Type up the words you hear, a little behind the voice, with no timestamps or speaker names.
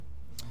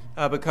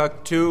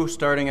Habakkuk 2,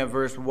 starting at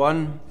verse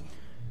 1.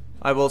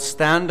 I will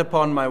stand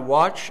upon my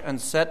watch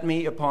and set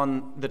me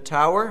upon the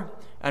tower,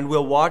 and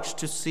will watch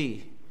to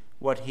see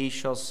what he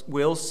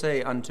will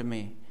say unto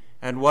me,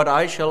 and what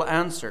I shall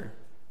answer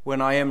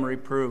when I am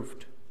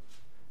reproved.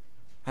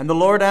 And the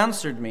Lord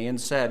answered me and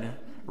said,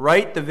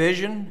 Write the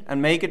vision,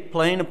 and make it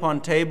plain upon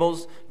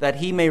tables, that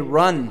he may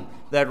run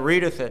that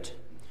readeth it.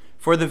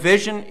 For the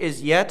vision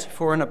is yet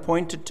for an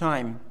appointed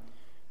time,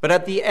 but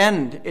at the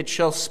end it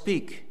shall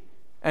speak,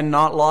 and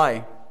not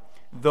lie.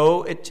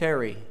 Though it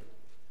tarry,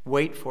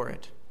 wait for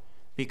it,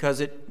 because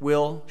it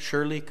will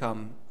surely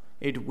come.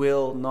 It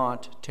will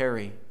not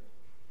tarry.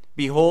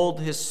 Behold,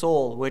 his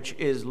soul, which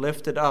is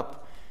lifted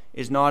up,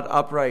 is not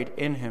upright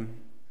in him,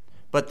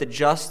 but the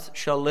just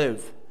shall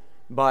live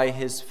by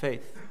his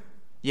faith.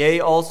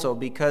 Yea, also,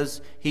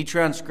 because he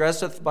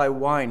transgresseth by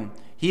wine.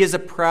 He is a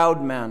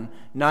proud man,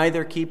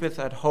 neither keepeth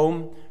at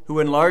home, who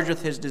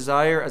enlargeth his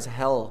desire as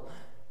hell,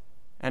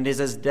 and is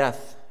as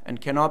death,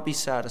 and cannot be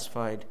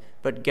satisfied,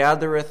 but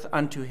gathereth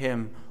unto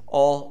him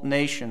all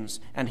nations,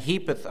 and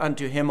heapeth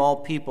unto him all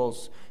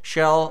peoples.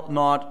 Shall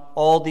not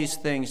all these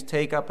things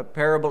take up a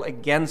parable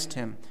against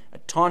him, a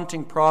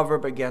taunting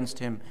proverb against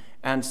him,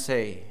 and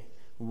say,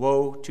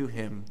 Woe to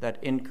him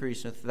that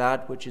increaseth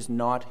that which is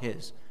not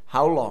his?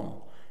 How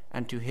long?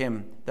 And to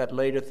him that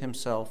ladeth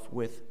himself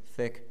with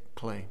thick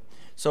clay.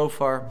 So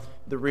far,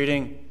 the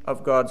reading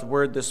of God's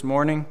word this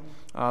morning.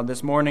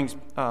 This morning's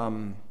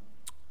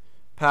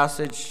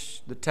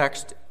passage, the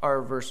text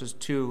are verses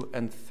 2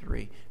 and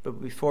 3.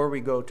 But before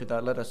we go to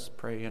that, let us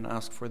pray and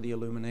ask for the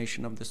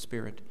illumination of the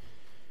Spirit.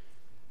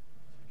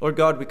 Lord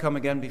God, we come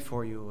again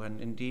before you, and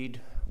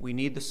indeed we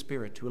need the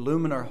Spirit to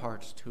illumine our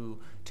hearts, to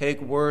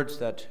take words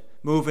that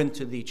move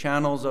into the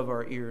channels of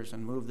our ears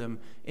and move them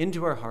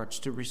into our hearts,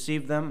 to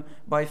receive them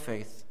by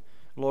faith.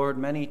 Lord,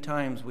 many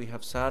times we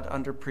have sat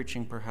under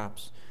preaching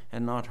perhaps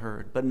and not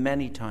heard, but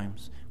many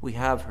times we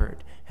have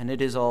heard, and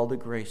it is all the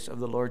grace of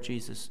the Lord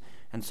Jesus.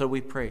 And so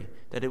we pray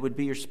that it would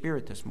be your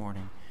Spirit this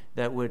morning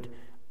that would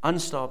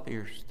unstop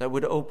ears, that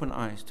would open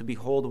eyes to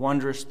behold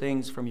wondrous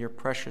things from your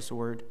precious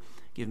word.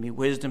 Give me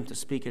wisdom to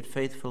speak it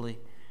faithfully.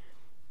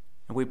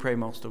 And we pray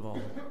most of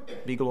all,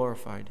 be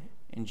glorified.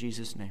 In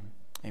Jesus' name,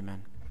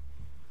 amen.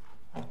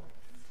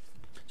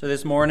 So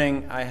this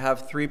morning I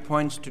have 3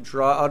 points to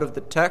draw out of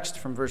the text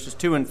from verses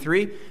 2 and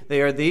 3.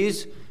 They are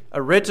these: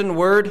 a written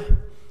word,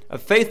 a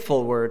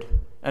faithful word,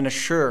 and a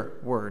sure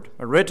word.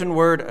 A written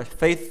word, a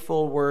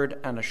faithful word,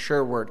 and a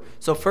sure word.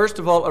 So first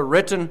of all, a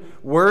written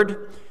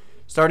word,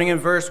 starting in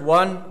verse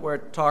 1, where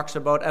it talks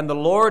about, And the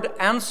Lord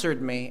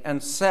answered me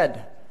and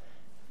said.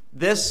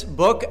 This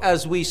book,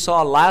 as we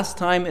saw last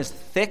time, is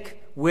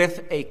thick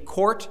with a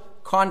court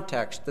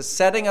context, the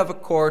setting of a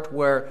court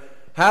where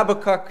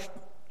Habakkuk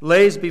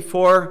lays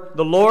before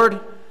the Lord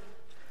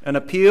an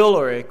appeal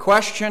or a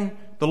question.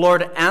 The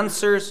Lord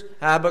answers,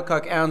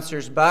 Habakkuk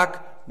answers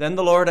back, then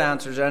the Lord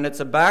answers, and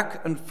it's a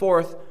back and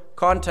forth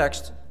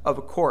context of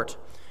a court.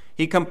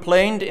 He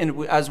complained,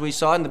 as we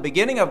saw in the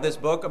beginning of this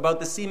book, about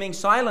the seeming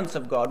silence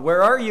of God.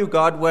 Where are you,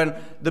 God, when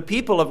the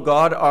people of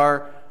God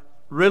are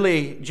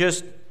really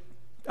just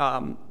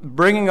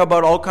bringing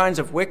about all kinds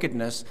of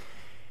wickedness?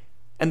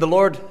 And the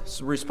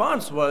Lord's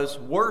response was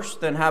worse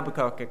than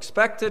Habakkuk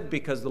expected,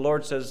 because the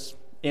Lord says,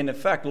 in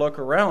effect, look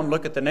around,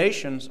 look at the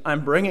nations.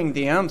 I'm bringing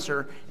the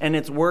answer, and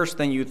it's worse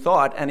than you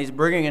thought. And he's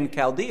bringing in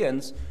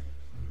Chaldeans,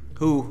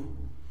 who,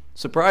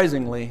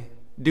 surprisingly,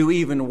 do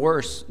even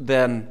worse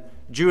than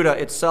Judah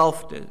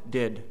itself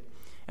did.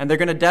 And they're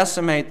going to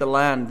decimate the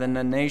land and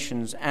the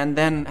nations. And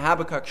then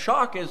Habakkuk's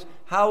shock is,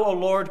 how, O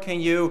Lord,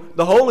 can you,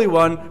 the Holy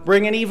One,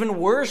 bring in even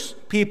worse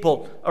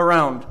people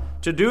around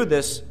to do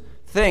this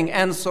thing?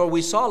 And so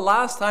we saw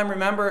last time,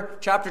 remember,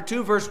 chapter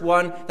 2, verse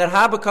 1, that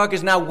Habakkuk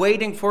is now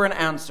waiting for an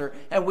answer.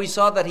 And we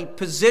saw that he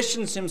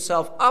positions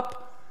himself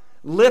up,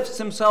 lifts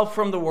himself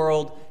from the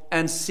world,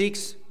 and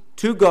seeks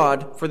to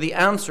God for the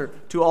answer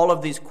to all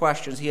of these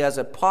questions. He has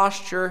a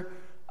posture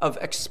of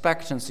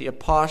expectancy, a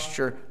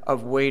posture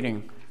of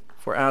waiting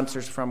for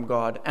answers from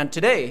God. And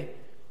today,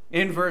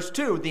 in verse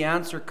 2, the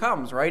answer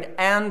comes, right?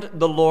 And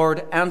the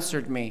Lord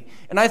answered me.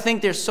 And I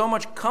think there's so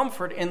much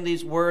comfort in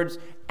these words,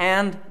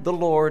 and the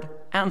Lord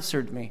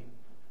answered me.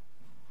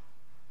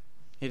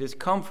 It is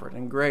comfort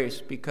and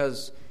grace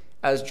because,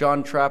 as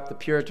John Trapp, the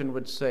Puritan,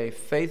 would say,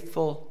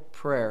 faithful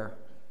prayer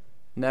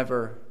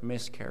never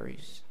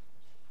miscarries.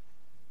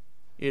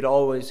 It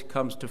always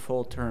comes to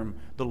full term.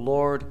 The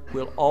Lord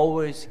will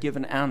always give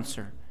an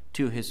answer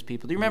to his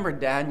people. Do you remember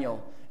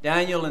Daniel?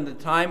 Daniel in the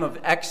time of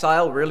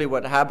exile, really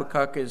what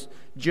Habakkuk is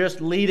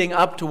just leading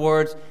up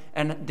towards.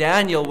 And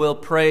Daniel will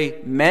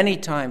pray many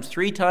times,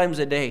 3 times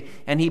a day.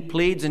 And he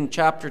pleads in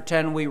chapter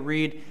 10, we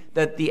read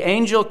that the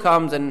angel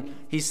comes and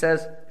he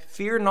says,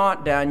 Fear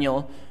not,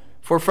 Daniel,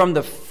 for from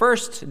the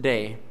first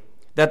day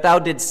that thou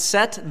didst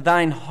set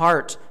thine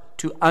heart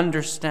to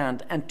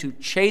understand and to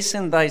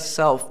chasten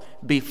thyself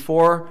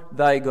before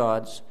thy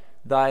gods,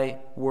 thy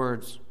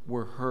words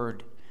were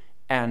heard,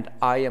 and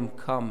I am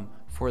come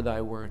for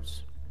thy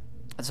words.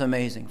 That's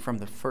amazing. From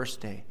the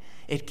first day.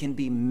 It can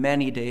be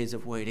many days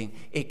of waiting.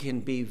 It can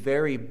be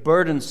very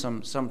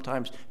burdensome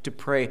sometimes to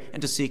pray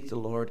and to seek the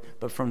Lord.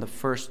 But from the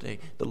first day,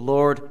 the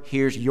Lord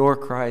hears your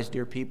cries,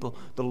 dear people.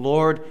 The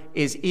Lord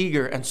is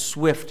eager and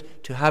swift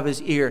to have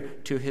his ear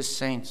to his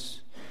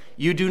saints.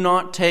 You do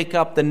not take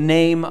up the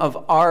name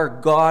of our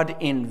God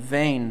in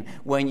vain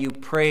when you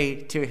pray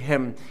to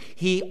him.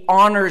 He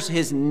honors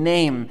his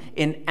name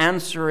in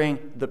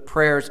answering the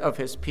prayers of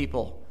his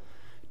people.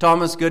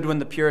 Thomas Goodwin,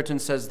 the Puritan,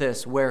 says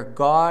this: where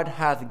God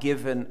hath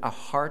given a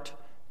heart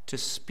to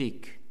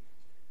speak,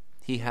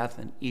 he hath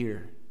an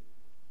ear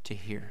to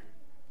hear.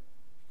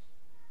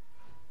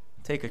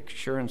 Take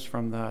assurance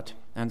from that.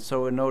 And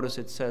so notice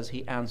it says,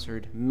 he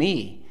answered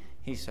me.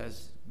 He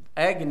says,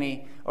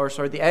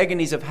 the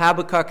agonies of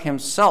Habakkuk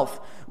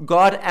himself.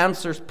 God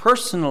answers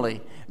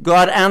personally.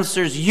 God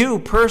answers you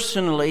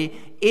personally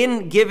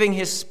in giving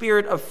his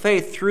spirit of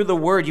faith through the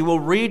word. You will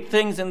read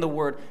things in the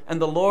word,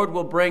 and the Lord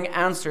will bring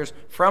answers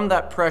from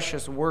that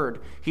precious word.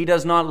 He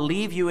does not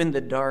leave you in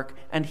the dark,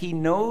 and he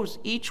knows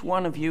each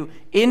one of you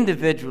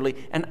individually.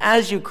 And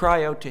as you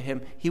cry out to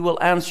him, he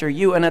will answer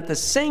you. And at the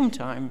same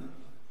time,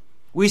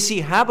 we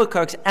see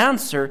Habakkuk's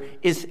answer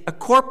is a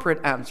corporate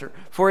answer,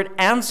 for it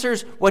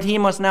answers what he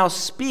must now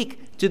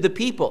speak to the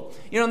people.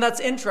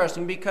 That's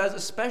interesting because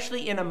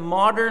especially in a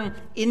modern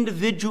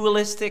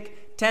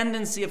individualistic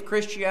tendency of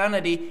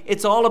Christianity,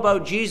 it's all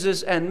about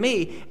Jesus and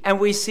me. And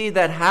we see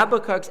that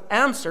Habakkuk's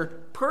answer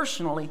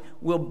personally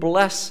will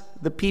bless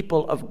the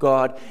people of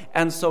God.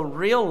 And so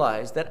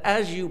realize that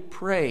as you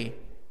pray,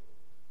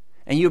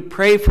 and you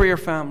pray for your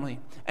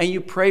family, and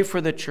you pray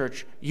for the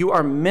church, you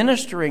are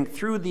ministering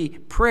through the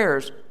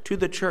prayers to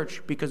the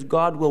church because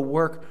God will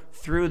work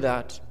through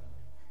that.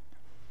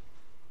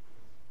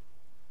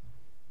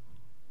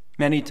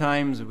 Many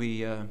times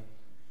we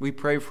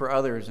pray for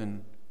others,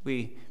 and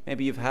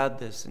maybe you've had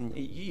this, and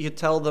you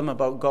tell them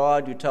about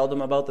God, you tell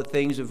them about the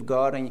things of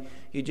God, and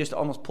you just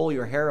almost pull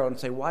your hair out and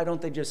say, why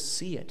don't they just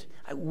see it?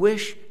 I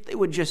wish they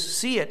would just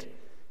see it.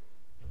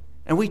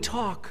 And we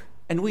talk.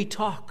 And we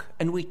talk,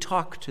 and we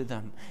talk to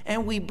them,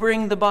 and we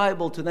bring the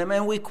Bible to them,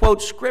 and we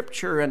quote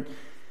Scripture, and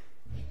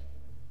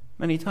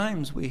many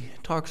times we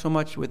talk so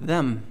much with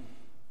them,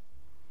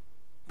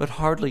 but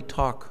hardly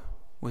talk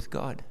with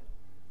God.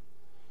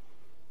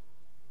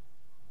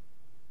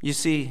 You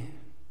see,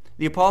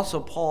 the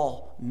Apostle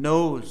Paul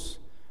knows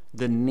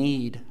the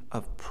need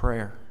of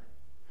prayer.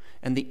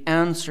 And the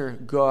answer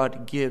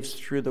God gives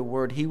through the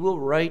word. He will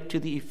write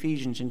to the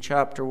Ephesians in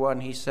chapter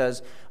 1. He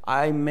says,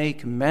 I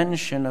make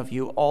mention of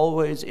you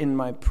always in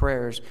my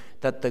prayers,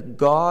 that the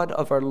God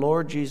of our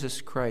Lord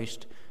Jesus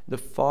Christ, the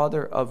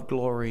Father of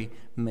glory,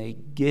 may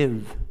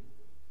give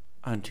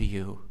unto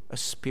you a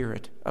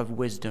spirit of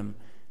wisdom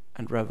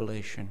and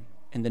revelation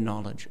in the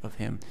knowledge of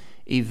him.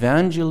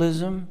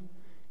 Evangelism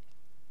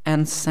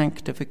and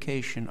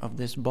sanctification of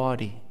this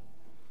body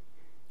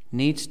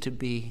needs to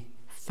be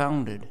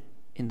founded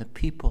in the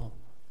people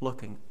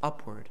looking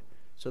upward,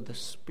 so the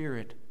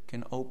Spirit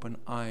can open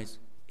eyes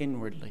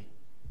inwardly,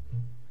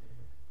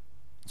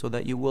 so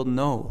that you will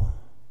know,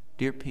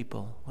 dear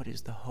people, what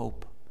is the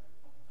hope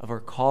of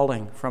our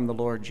calling from the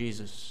Lord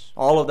Jesus.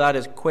 All of that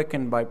is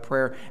quickened by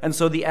prayer, and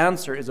so the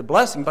answer is a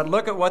blessing. But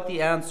look at what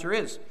the answer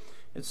is.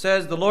 It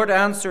says, the Lord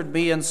answered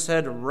me and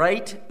said,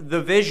 write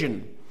the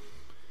vision.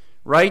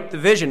 Write the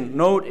vision.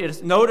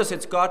 Notice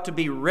it's got to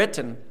be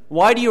written.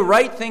 Why do you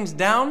write things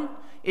down?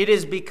 It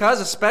is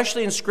because,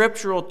 especially in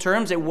scriptural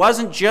terms, it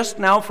wasn't just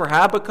now for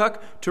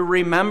Habakkuk to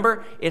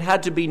remember. It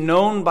had to be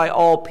known by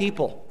all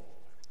people.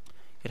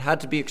 It had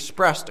to be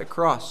expressed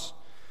across.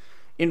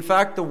 In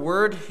fact, the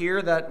word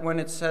here that when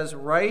it says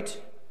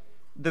write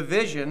the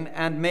vision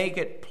and make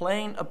it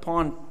plain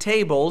upon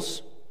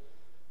tables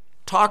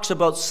talks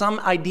about some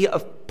idea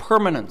of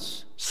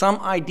permanence, some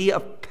idea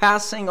of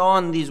passing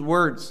on these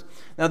words.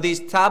 Now, these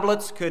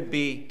tablets could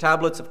be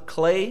tablets of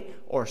clay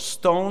or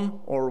stone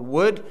or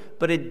wood,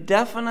 but it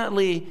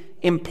definitely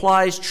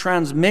implies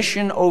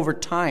transmission over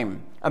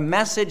time, a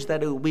message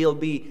that will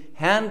be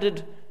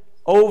handed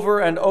over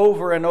and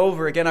over and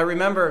over again. I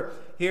remember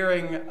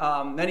hearing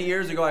many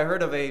years ago, I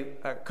heard of a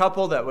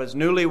couple that was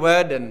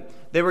newlywed, and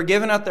they were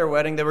given at their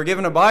wedding, they were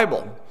given a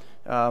Bible.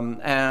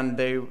 And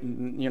they,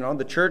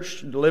 the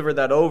church delivered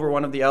that over,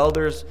 one of the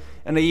elders,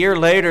 and a year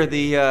later,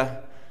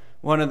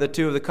 one of the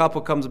two of the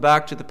couple comes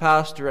back to the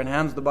pastor and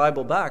hands the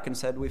Bible back and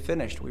said, we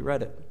finished, we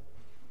read it.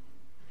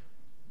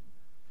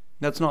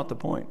 That's not the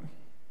point.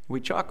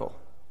 We chuckle.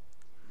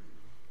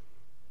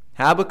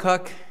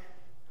 Habakkuk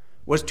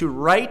was to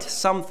write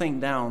something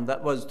down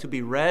that was to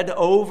be read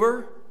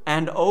over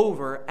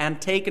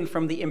and taken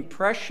from the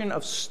impression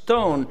of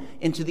stone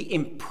into the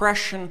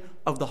impression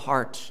of the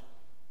heart.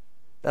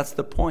 That's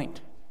the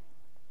point.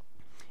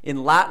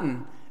 In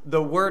Latin,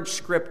 the word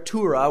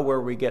scriptura,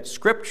 where we get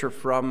scripture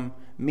from,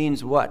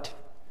 means what?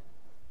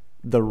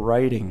 The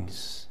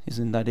writings.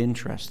 Isn't that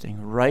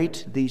interesting?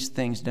 Write these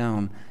things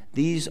down.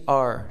 These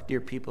are,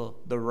 dear people,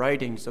 the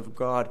writings of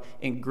God.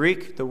 In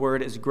Greek, the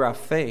word is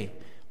graphe,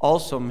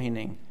 also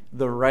meaning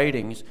the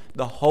writings.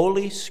 The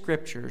Holy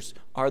Scriptures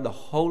are the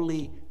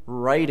holy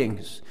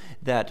writings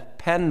that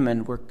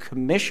penmen were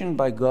commissioned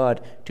by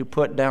God to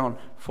put down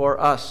for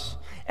us.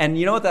 And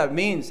you know what that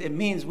means? It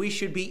means we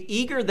should be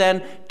eager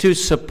then to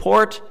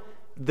support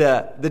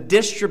the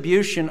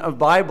distribution of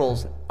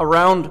Bibles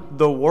around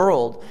the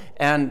world.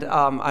 And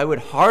I would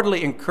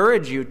heartily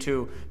encourage you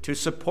to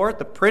support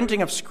the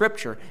printing of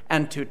Scripture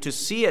and to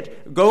see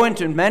it go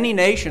into many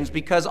nations,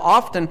 because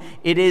often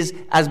it is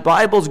as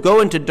Bibles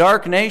go into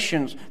dark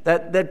nations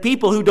that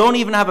people who don't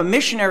even have a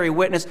missionary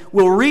witness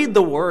will read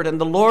the Word, and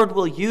the Lord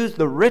will use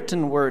the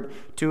written Word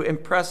to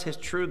impress His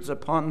truths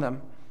upon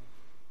them.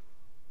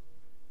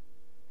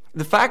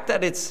 The fact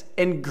that it's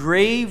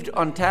engraved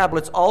on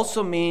tablets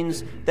also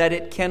means that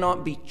it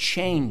cannot be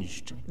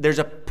changed. There's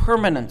a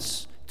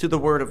permanence to the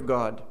Word of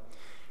God.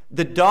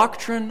 The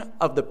doctrine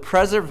of the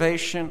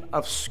preservation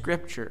of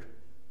Scripture,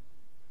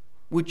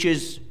 which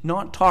is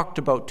not talked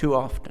about too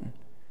often,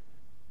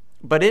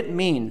 but it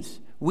means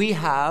we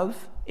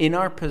have in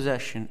our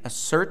possession a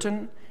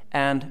certain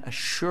and a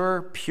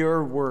sure,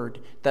 pure word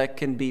that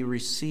can be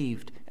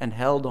received and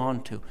held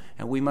on to.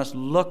 And we must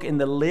look in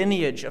the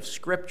lineage of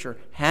Scripture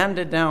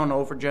handed down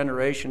over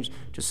generations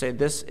to say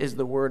this is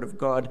the Word of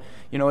God.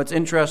 You know, it's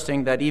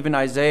interesting that even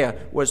Isaiah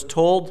was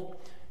told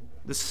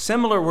the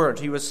similar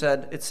words.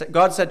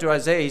 God said to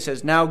Isaiah, He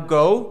says, "Now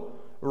go,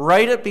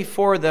 write it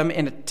before them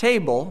in a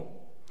table,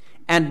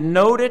 and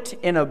note it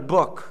in a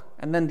book."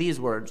 And then these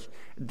words,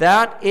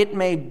 "that it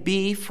may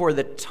be for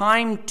the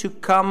time to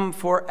come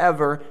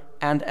forever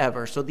and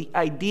ever." So the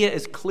idea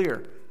is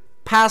clear.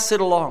 Pass it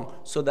along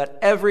so that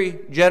every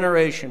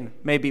generation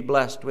may be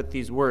blessed with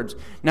these words.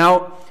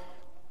 Now,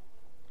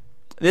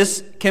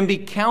 this can be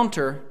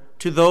counter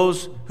to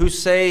those who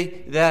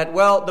say that,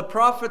 well, the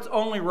prophets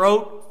only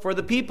wrote for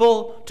the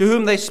people to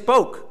whom they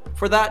spoke,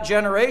 for that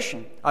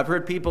generation. I've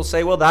heard people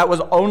say, well, that was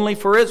only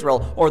for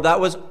Israel, or that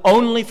was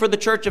only for the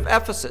church of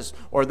Ephesus,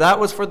 or that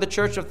was for the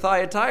church of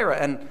Thyatira,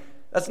 and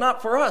that's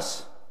not for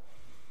us.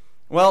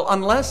 Well,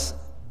 unless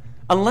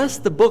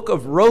the book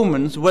of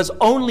Romans was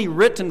only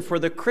written for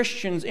the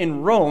Christians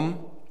in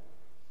Rome,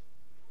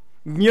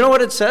 you know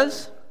what it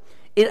says?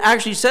 It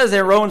actually says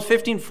there in Romans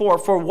 15:4,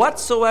 "For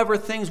whatsoever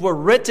things were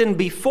written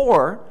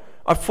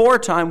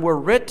aforetime were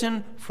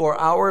written for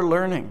our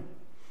learning,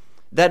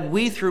 that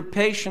we through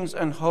patience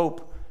and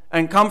hope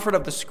and comfort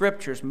of the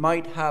Scriptures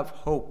might have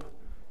hope."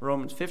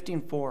 Romans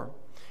 15:4.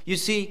 You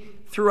see,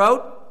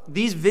 throughout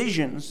these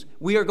visions,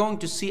 we are going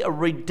to see a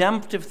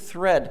redemptive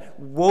thread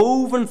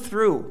woven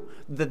through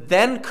the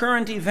then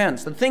current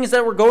events, the things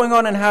that were going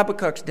on in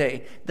Habakkuk's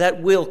day,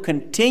 that will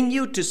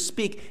continue to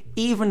speak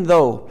even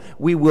though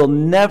we will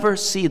never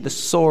see the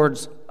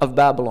swords of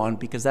Babylon,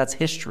 because that's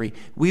history.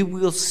 We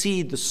will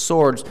see the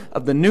swords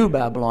of the new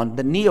Babylon,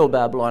 the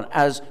Neo-Babylon,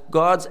 as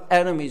God's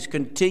enemies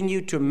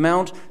continue to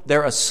mount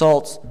their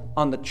assaults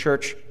on the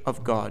church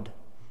of God.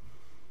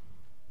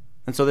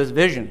 And so this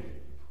vision,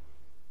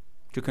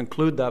 to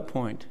conclude that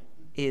point,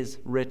 is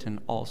written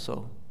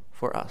also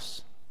for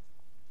us.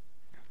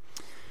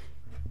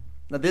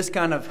 Now this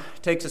kind of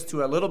takes us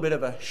to a little bit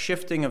of a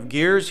shifting of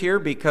gears here,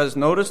 because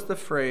notice the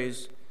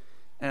phrase,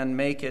 "and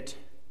make it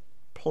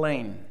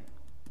plain."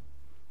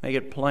 Make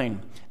it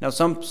plain. Now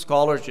some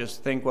scholars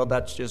just think, well,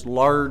 that's just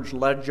large,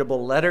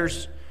 legible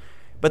letters.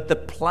 But the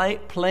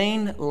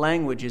plain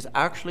language is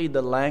actually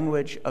the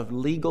language of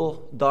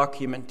legal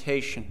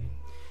documentation.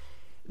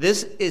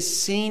 This is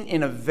seen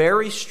in a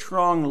very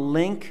strong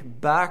link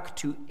back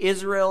to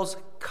Israel's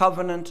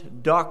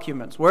covenant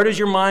documents. Where does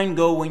your mind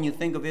go when you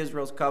think of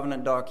Israel's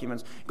covenant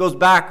documents? It goes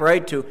back,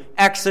 right, to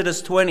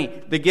Exodus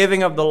 20, the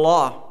giving of the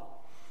law.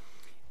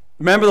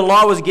 Remember, the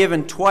law was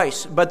given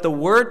twice, but the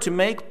word "to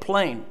make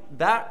plain,"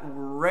 that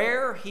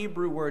rare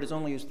Hebrew word is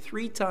only used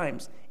 3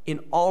 times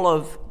in all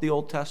of the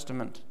Old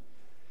Testament.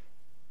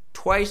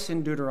 Twice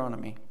in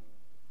Deuteronomy,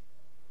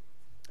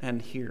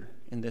 and here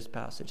in this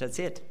passage. That's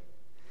it.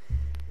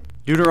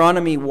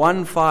 Deuteronomy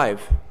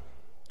 1:5.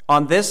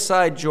 "On this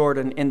side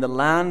Jordan, in the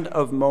land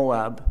of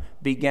Moab,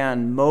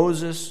 began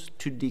Moses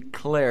to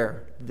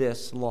declare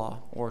this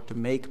law," or to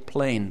make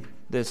plain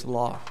this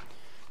law.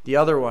 The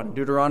other one,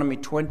 Deuteronomy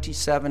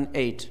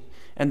 27:8.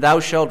 "And thou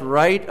shalt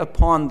write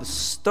upon the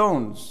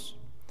stones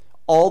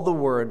all the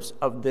words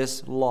of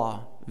this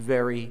law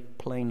very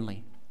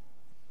plainly."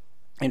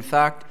 In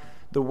fact,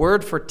 the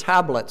word for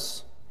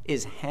tablets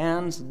is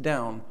hands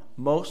down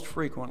most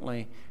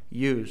frequently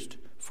used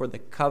for the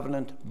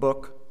covenant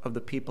book of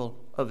the people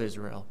of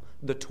Israel,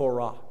 the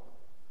Torah.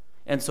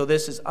 And so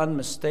this is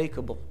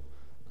unmistakably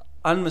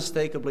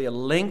a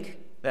link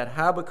that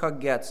Habakkuk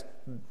gets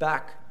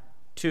back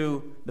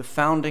to the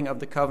founding of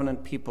the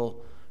covenant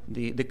people,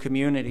 the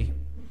community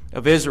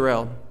of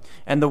Israel.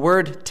 And the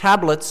word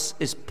tablets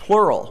is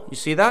plural. You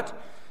see that?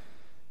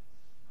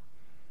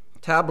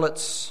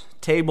 Tablets,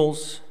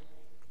 tables.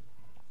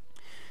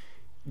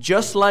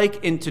 Just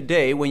like in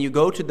today, when you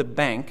go to the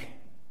bank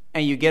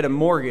and you get a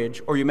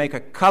mortgage or you make a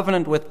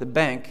covenant with the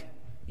bank,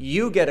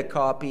 you get a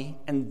copy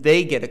and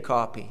they get a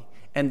copy.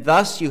 And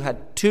thus you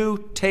had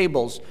 2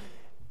 tables,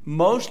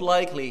 most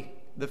likely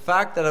the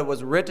fact that it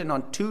was written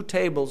on 2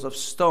 tables of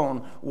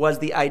stone was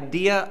the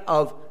idea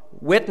of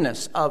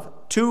witness, of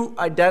 2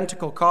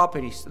 identical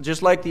copies,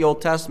 just like the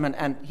Old Testament,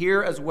 and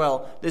here as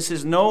well. This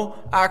is no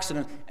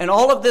accident. And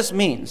all of this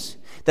means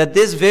that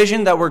this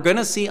vision that we're going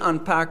to see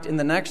unpacked in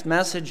the next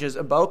messages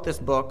about this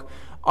book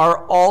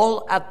are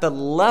all at the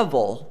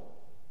level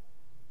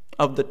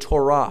of the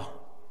Torah,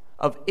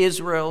 of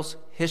Israel's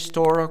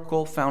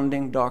historical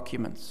founding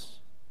documents.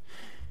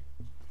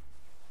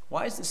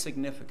 Why is this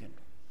significant?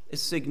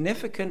 It's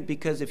significant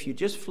because if you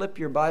just flip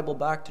your Bible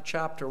back to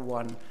chapter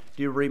 1,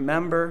 do you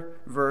remember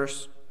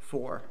verse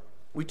 4?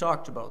 We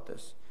talked about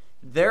this.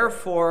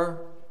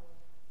 Therefore,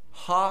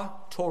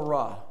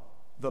 ha-Torah,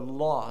 the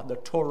law, the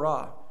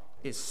Torah,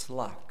 is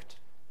slacked.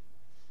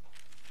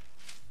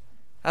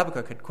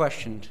 Habakkuk had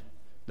questioned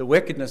the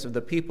wickedness of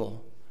the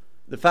people,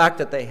 the fact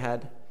that they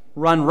had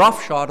run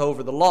roughshod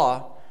over the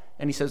law,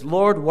 and he says,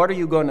 Lord, what are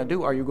you going to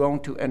do? Are you going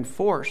to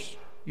enforce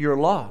your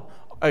law?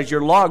 Is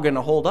your law going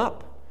to hold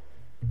up?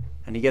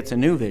 And he gets a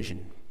new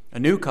vision, a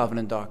new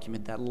covenant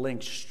document that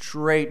links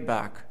straight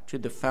back to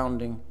the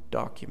founding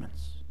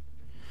documents.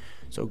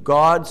 So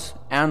God's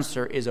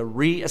answer is a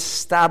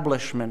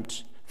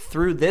reestablishment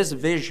through this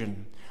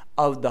vision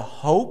of the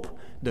hope,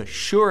 the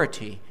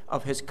surety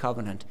of his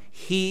covenant.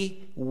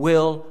 He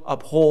will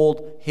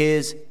uphold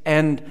his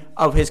end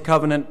of his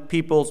covenant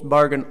people's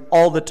bargain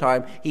all the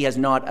time. He has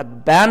not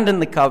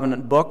abandoned the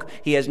covenant book.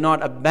 He has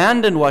not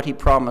abandoned what he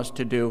promised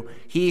to do.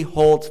 He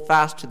holds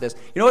fast to this.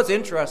 You know what's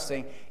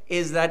interesting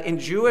is that in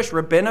Jewish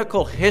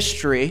rabbinical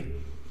history,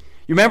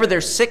 you remember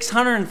there's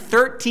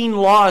 613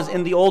 laws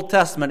in the Old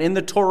Testament, in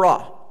the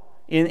Torah,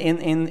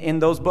 in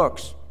those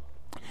books.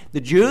 The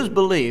Jews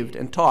believed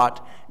and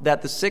taught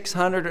that the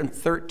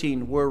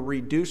 613 were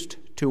reduced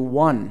to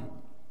 1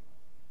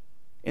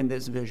 in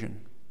this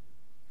vision.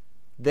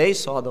 They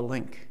saw the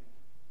link.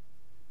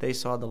 They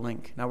saw the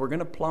link. Now we're going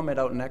to plumb it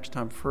out next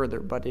time further,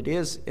 but it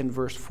is in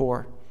verse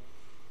 4.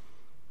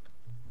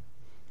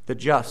 The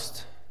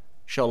just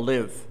shall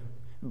live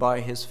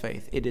by his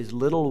faith. It is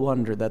little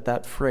wonder that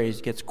that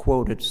phrase gets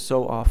quoted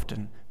so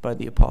often by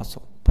the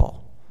Apostle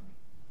Paul.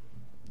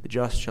 The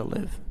just shall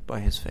live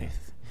by his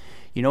faith.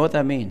 You know what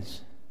that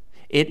means?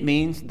 It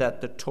means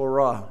that the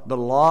Torah, the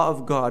law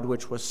of God,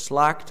 which was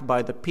slacked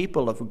by the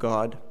people of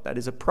God, that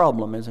is a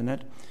problem, isn't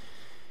it?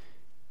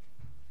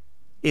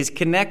 Is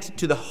connected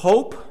to the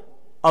hope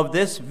of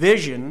this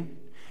vision,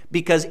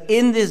 because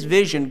in this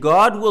vision,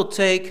 God will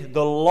take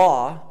the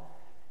law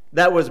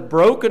that was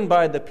broken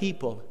by the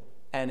people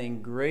and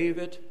engrave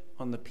it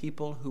on the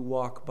people who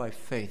walk by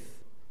faith.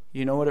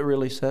 You know what it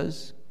really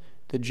says?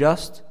 The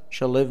just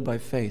shall live by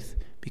faith,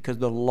 because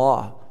the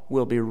law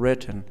will be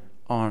written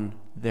on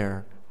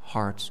their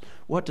hearts.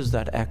 What does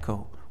that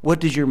echo? What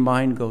does your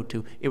mind go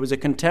to? It was a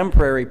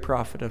contemporary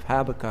prophet of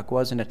Habakkuk,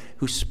 wasn't it,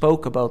 who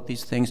spoke about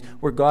these things,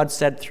 where God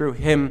said through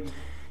him,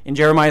 in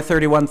Jeremiah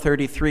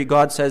 31:33,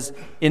 God says,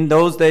 in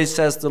those days,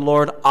 says the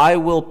Lord, I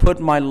will put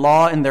my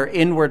law in their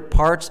inward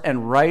parts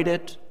and write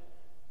it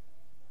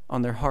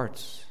on their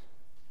hearts,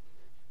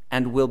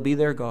 and will be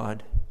their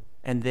God,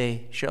 and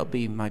they shall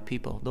be my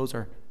people. Those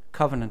are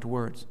covenant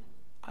words.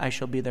 I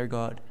shall be their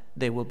God.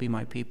 They will be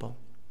my people.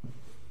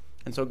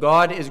 And so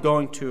God is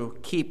going to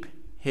keep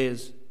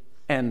his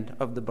end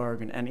of the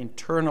bargain and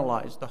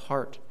internalize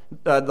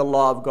the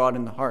law of God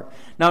in the heart.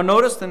 Now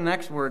notice the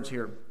next words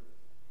here.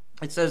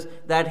 It says,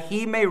 that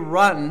he may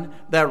run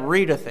that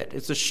readeth it.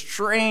 It's a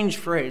strange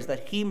phrase,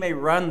 that he may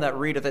run that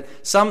readeth it.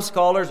 Some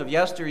scholars of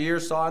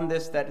yesteryear saw in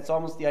this that it's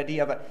almost the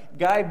idea of a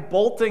guy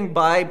bolting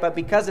by, but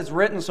because it's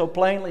written so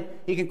plainly,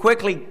 he can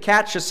quickly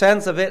catch a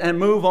sense of it and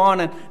move on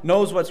and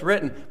knows what's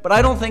written. But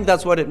I don't think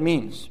that's what it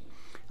means.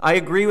 I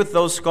agree with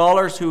those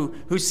scholars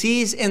who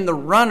sees in the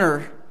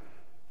runner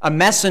a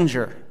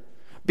messenger.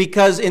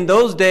 Because in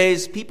those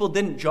days, people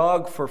didn't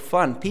jog for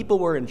fun. People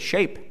were in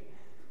shape.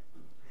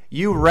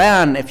 You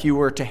ran if you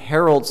were to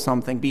herald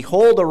something.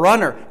 Behold, a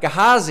runner.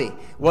 Gehazi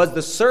was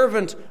the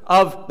servant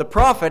of the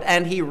prophet,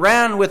 and he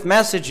ran with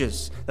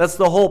messages. That's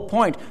the whole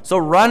point. So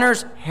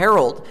runners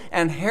herald,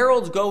 and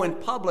heralds go in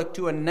public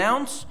to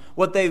announce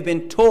what they've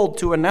been told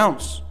to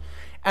announce.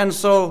 And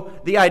so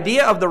the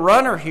idea of the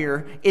runner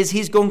here is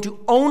he's going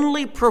to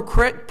only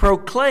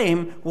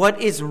proclaim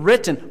what is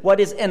written, what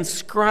is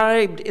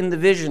inscribed in the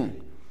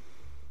vision.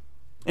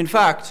 In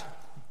fact,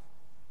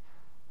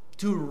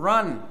 to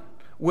run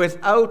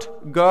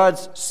without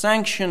God's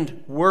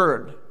sanctioned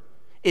word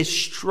is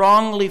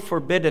strongly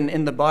forbidden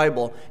in the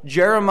Bible.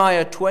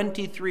 Jeremiah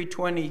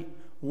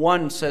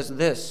 23:21 says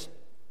this,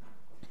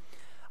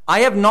 I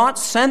have not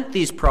sent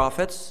these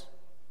prophets,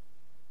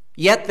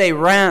 yet they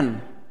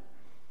ran.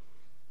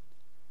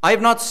 I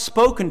have not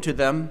spoken to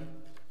them,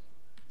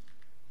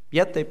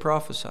 yet they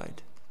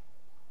prophesied.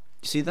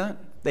 You see that?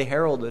 They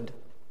heralded,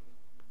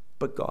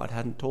 but God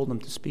hadn't told them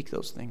to speak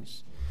those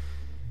things.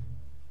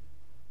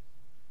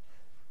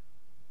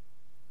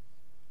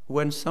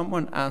 When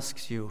someone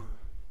asks you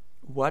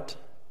what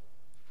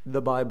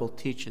the Bible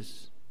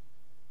teaches,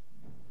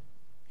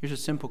 here's a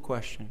simple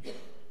question.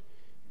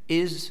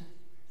 Is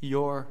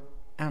your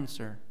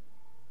answer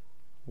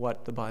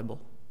what the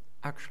Bible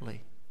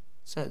actually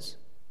says?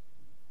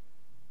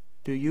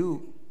 Do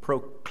you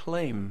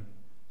proclaim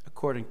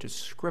according to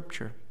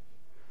Scripture,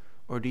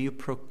 or do you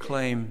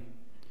proclaim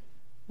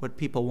what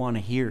people want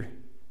to hear,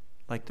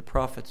 like the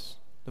prophets,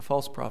 the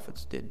false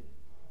prophets did?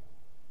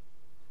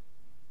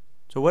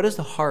 So what is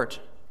the heart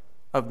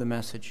of the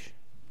message?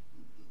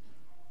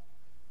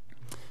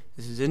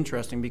 This is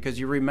interesting because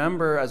you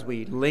remember, as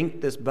we link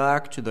this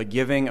back to the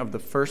giving of the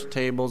first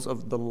tables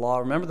of the law,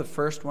 remember the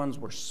first ones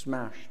were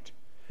smashed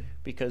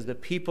because the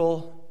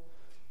people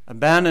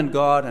abandoned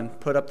God and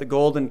put up the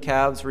golden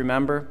calves,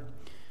 remember?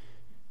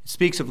 It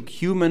speaks of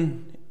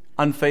human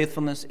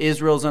unfaithfulness,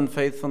 Israel's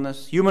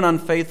unfaithfulness. Human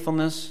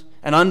unfaithfulness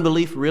and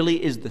unbelief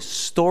really is the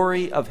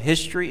story of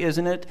history,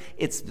 isn't it?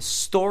 It's the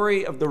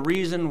story of the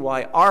reason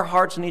why our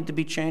hearts need to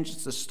be changed.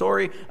 It's the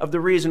story of the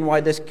reason why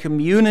this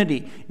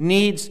community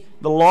needs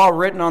the law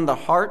written on the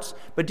hearts.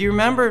 But do you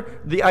remember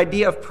the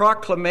idea of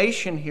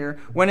proclamation here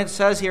when it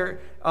says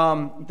here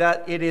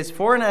that it is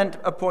for an end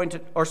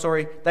appointed,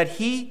 that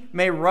he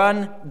may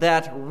run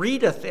that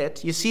readeth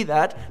it? You see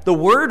that? The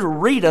word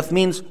readeth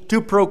means to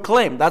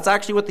proclaim. That's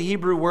actually what the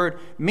Hebrew word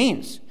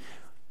means.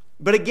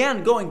 But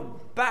again, going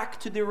back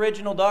to the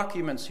original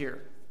documents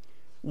here.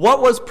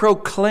 What was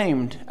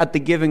proclaimed at the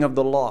giving of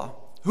the law?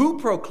 Who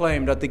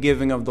proclaimed at the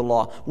giving of the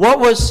law? What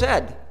was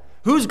said?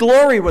 Whose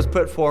glory was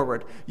put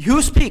forward?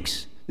 Who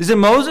speaks? Is it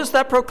Moses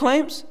that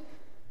proclaims?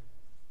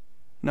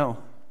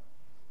 No.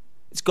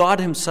 It's God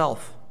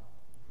himself.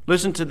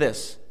 Listen to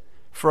this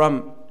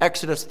from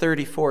Exodus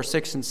 34,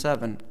 6 and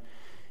 7.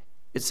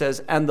 It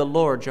says, and the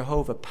Lord,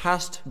 Jehovah,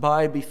 passed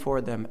by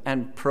before them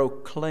and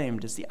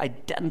proclaimed. It's the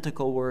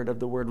identical word of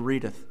the word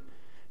readeth.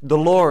 The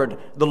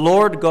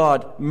Lord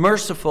God,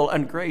 merciful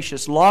and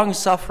gracious,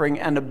 long-suffering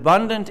and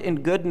abundant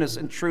in goodness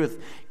and truth,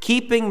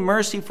 keeping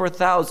mercy for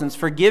thousands,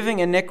 forgiving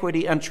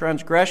iniquity and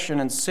transgression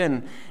and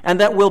sin, and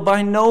that will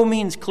by no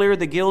means clear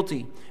the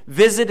guilty,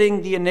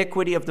 visiting the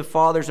iniquity of the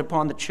fathers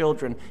upon the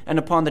children, and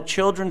upon the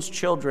children's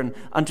children,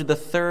 unto the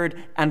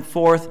third and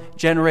fourth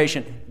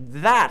generation.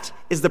 That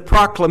is the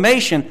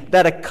proclamation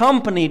that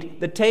accompanied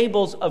the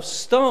tables of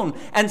stone.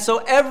 And so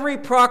every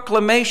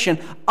proclamation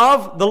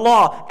of the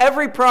law,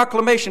 every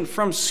proclamation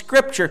from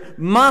Scripture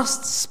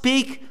must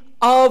speak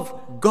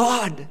of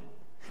God.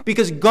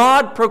 Because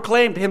God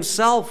proclaimed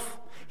himself,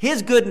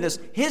 his goodness,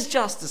 his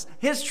justice,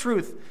 his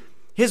truth,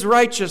 his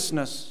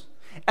righteousness.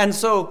 And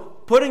so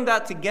putting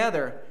that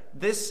together,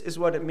 this is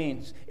what it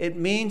means. It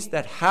means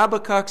that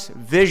Habakkuk's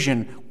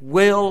vision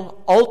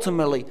will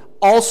ultimately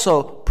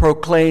also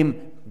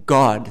proclaim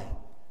God.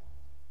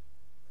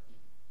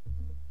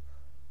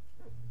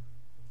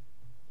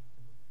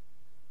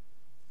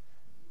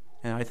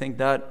 And I think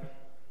that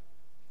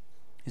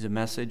is a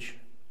message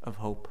of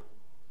hope.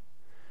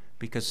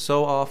 Because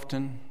so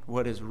often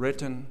what is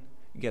written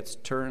gets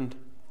turned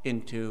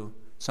into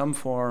some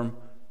form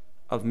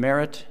of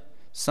merit,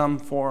 some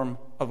form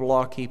of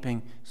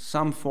law-keeping,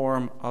 some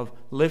form of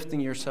lifting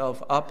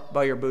yourself up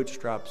by your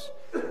bootstraps.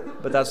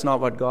 But that's not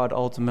what God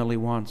ultimately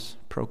wants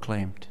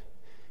proclaimed.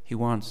 He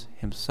wants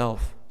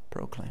himself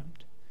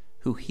proclaimed,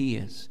 who he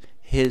is,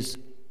 his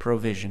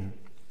provision.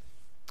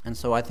 And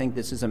so I think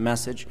this is a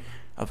message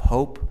of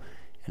hope.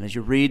 And as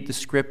you read the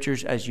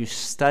Scriptures, as you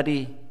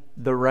study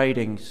the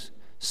writings,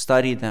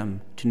 study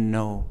them to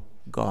know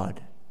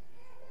God.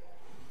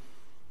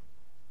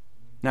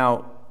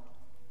 Now,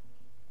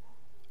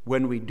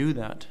 when we do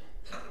that,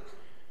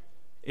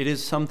 it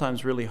is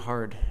sometimes really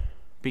hard,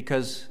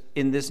 because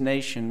in this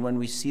nation, when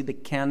we see the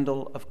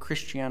candle of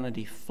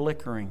Christianity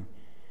flickering,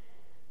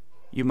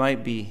 you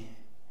might be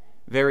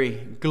very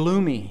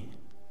gloomy.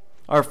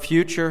 Our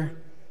future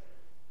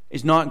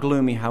is not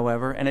gloomy,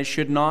 however, and it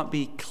should not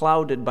be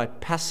clouded by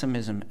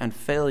pessimism and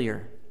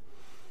failure.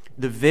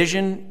 The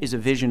vision is a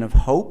vision of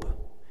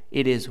hope.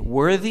 It is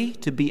worthy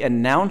to be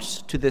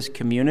announced to this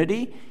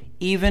community,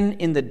 even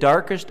in the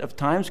darkest of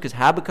times, because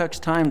Habakkuk's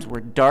times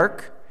were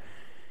dark.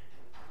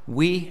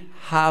 We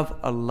have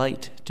a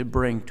light to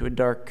bring to a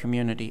dark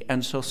community.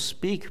 And so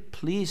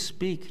please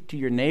speak to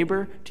your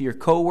neighbor, to your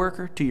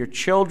coworker, to your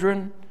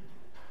children,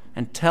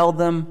 and tell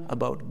them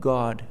about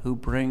God who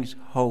brings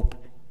hope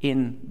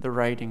in the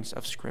writings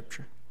of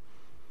Scripture.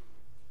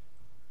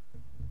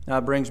 Now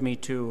it brings me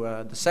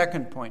to the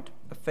second point,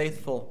 a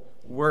faithful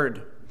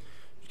word.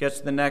 It gets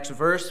to the next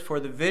verse. For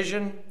the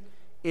vision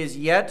is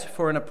yet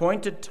for an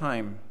appointed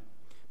time,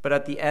 but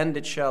at the end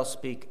it shall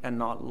speak and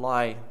not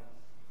lie.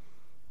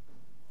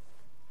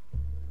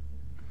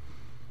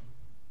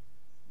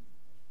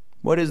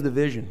 What is the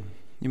vision?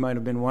 You might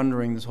have been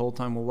wondering this whole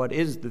time, well, what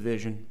is the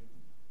vision?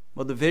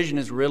 Well, the vision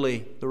is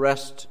really the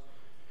rest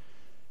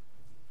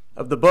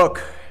of the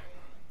book.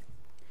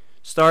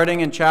 Starting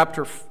in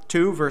chapter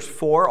 2, verse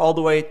 4, all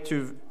the way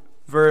to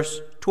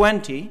verse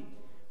 20,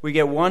 we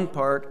get one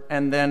part,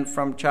 and then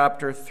from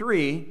chapter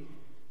 3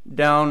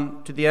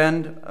 down to the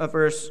end of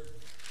verse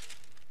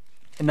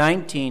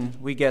 19,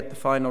 we get the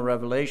final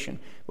revelation.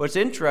 What's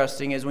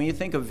interesting is when you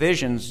think of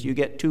visions, you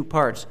get two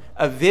parts.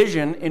 A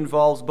vision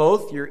involves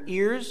both your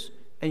ears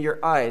and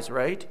your eyes,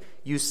 right?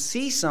 You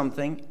see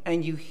something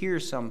and you hear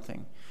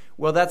something.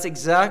 Well, that's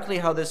exactly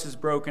how this is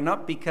broken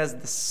up, because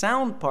the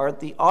sound part,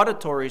 the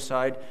auditory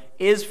side,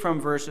 is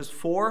from verses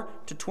 4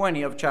 to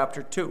 20 of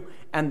chapter 2.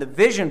 And the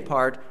vision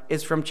part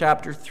is from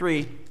chapter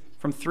 3,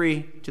 from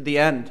 3 to the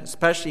end,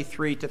 especially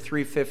 3 to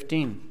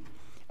 3:15.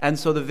 And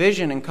so the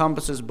vision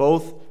encompasses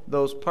both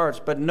those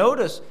parts. But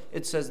notice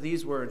it says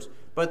these words,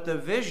 but the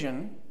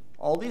vision,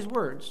 all these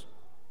words,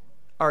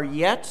 are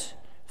yet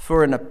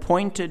for an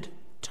appointed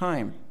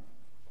time.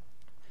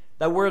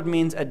 That word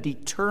means a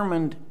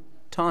determined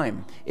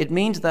time. It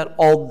means that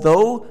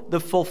although the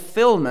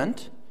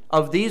fulfillment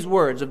of these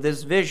words, of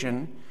this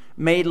vision,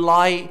 may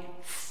lie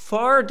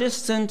far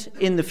distant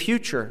in the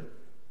future,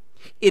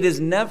 it is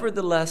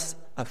nevertheless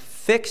a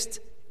fixed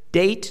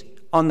date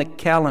on the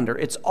calendar.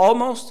 It's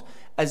almost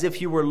as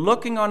if you were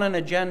looking on an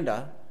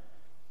agenda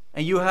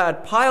and you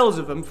had piles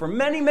of them for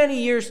many,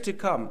 many years to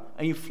come,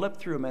 and you flip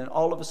through them and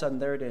all of a sudden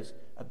there it is,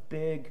 a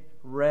big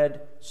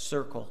red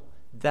circle.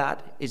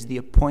 That is the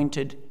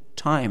appointed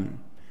time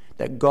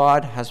that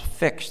God has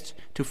fixed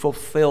to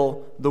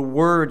fulfill the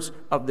words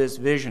of this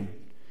vision.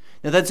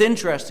 Now that's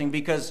interesting,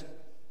 because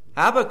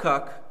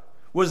Habakkuk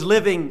was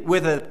living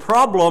with a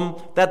problem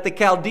that the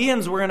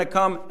Chaldeans were going to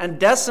come and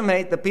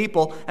decimate the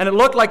people, and it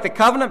looked like the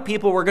covenant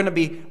people were going to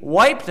be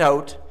wiped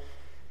out.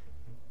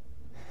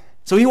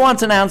 So he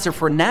wants an answer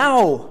for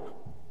now.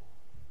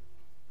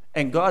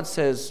 And God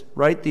says,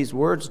 write these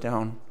words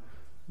down.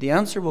 The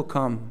answer will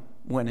come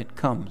when it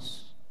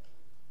comes.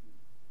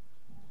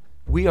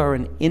 We are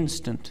an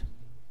instant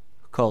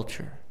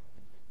culture.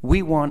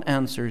 We want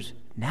answers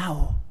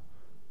now.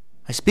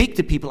 I speak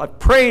to people, I've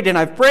prayed,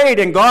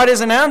 and God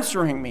isn't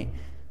answering me.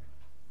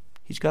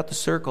 He's got the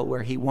circle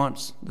where he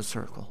wants the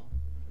circle.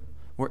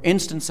 Where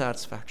instant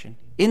satisfaction,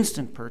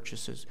 instant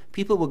purchases.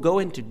 People will go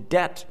into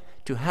debt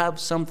to have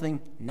something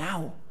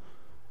now.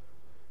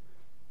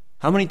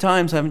 How many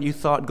times haven't you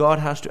thought God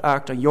has to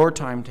act on your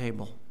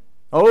timetable?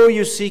 Oh,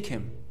 you seek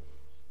him.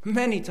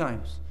 Many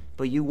times.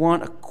 But you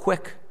want a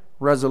quick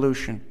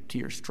resolution to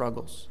your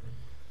struggles.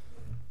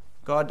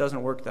 God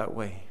doesn't work that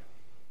way.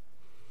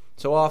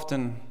 So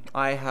often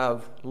I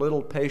have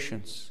little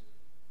patience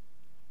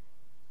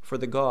for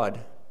the God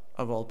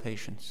of all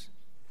patience.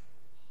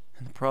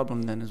 And the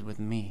problem then is with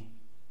me.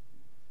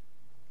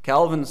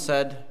 Calvin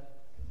said,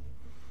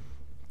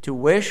 to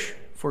wish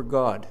for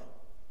God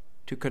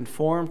to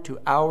conform to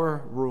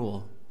our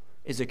rule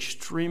is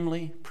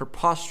extremely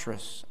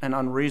preposterous and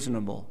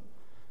unreasonable.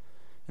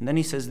 And then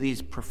he says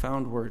these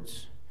profound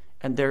words,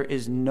 and there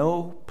is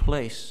no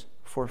place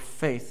for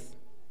faith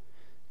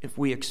if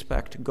we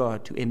expect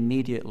God to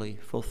immediately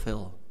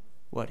fulfill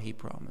what he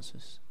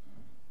promises.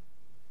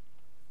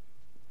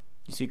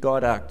 You see,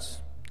 God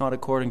acts not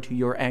according to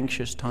your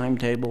anxious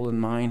timetable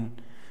and mine,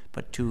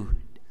 but to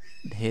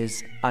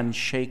his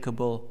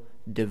unshakable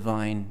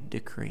divine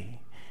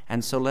decree.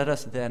 And so let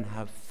us then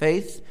have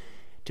faith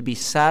to be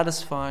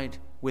satisfied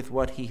with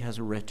what he has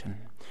written.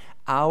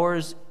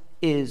 Ours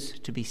is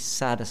to be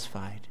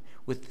satisfied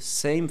with the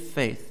same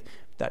faith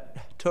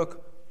that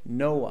took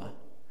Noah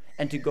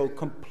and to go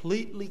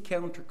completely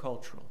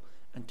countercultural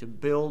and to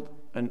build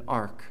an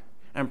ark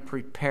and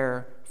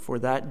prepare for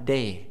that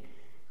day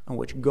on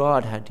which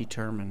God had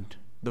determined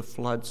the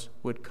floods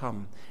would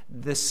come.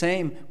 The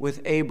same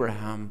with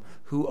Abraham,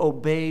 who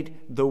obeyed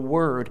the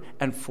word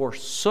and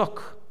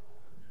forsook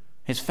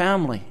his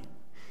family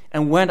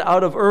and went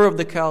out of Ur of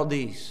the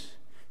Chaldees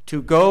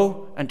to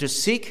go and to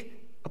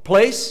seek a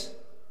place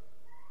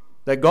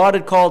that God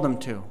had called him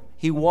to.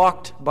 He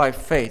walked by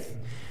faith.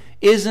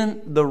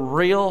 Isn't the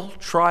real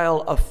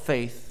trial of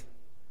faith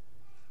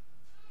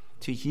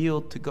to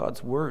yield to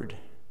God's word,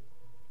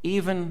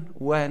 even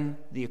when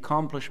the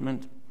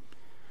accomplishment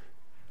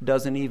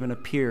doesn't even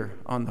appear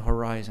on the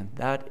horizon?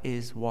 That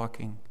is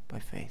walking by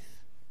faith.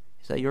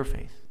 Is that your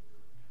faith?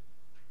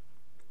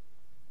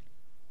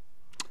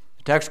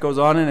 The text goes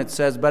on and it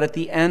says, but at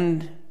the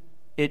end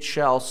it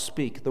shall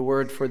speak. The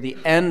word for the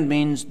end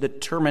means the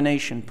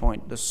termination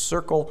point, the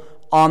circle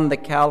on the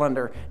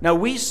calendar. Now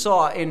we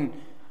saw in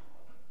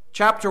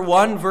chapter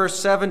 1, verse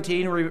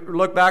 17, we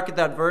look back at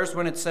that verse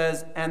when it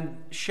says, and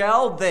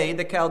shall they,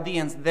 the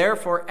Chaldeans,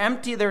 therefore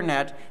empty their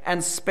net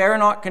and spare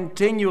not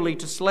continually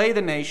to slay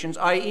the nations,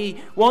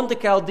 i.e., won't the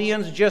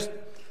Chaldeans just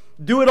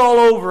do it all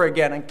over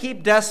again and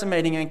keep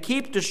decimating and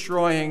keep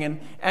destroying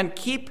and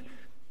keep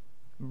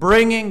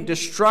bringing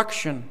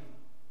destruction?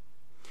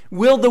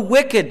 Will the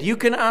wicked, you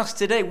can ask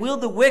today, will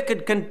the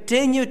wicked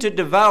continue to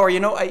devour? You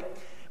know,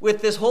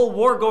 with this whole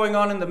war going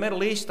on in the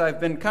Middle East, I've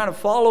been kind of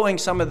following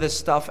some of this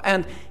stuff,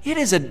 and it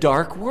is a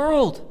dark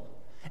world.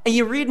 And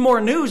you read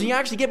more news, and you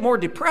actually get more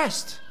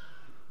depressed.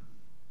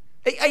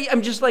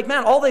 I'm just like,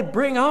 man, all they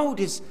bring out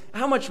is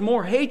how much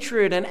more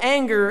hatred and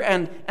anger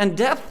and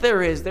death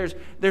there is.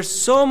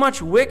 There's so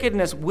much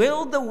wickedness.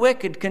 Will the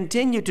wicked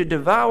continue to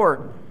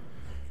devour?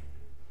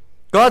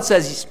 God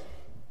says,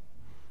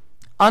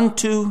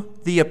 unto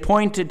the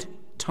appointed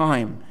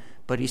time.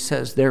 But he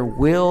says there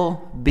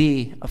will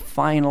be a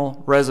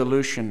final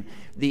resolution.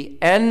 The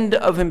end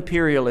of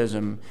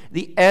imperialism,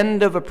 the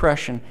end of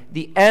oppression,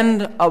 the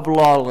end of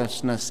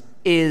lawlessness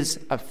is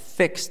a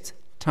fixed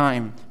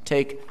time.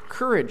 Take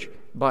courage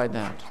by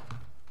that.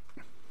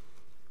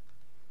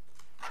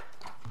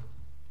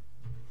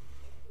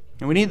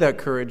 And we need that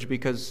courage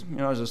because,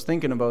 as I was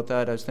thinking about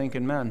that, I was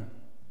thinking, man,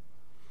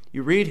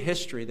 you read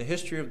history, the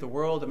history of the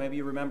world, and maybe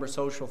you remember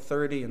Social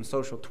 30 and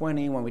Social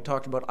 20 when we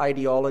talked about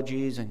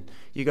ideologies, and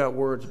you got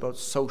words about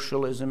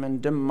socialism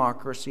and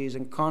democracies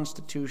and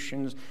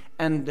constitutions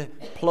and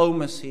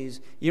diplomacies.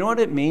 You know what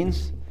it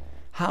means?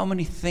 How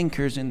many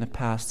thinkers in the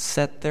past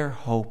set their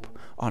hope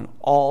on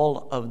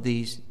all of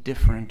these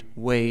different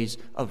ways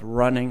of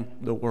running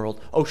the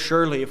world? Oh,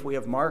 surely if we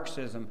have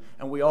Marxism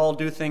and we all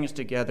do things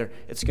together,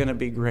 it's going to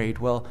be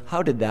great. Well,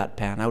 how did that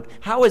pan out?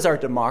 How is our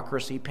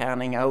democracy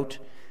panning out?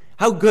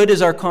 How good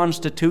is our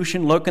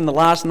Constitution look in the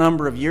last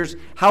number of years?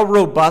 How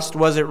robust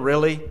was it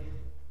really?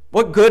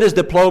 What good is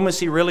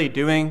diplomacy really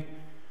doing?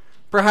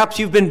 Perhaps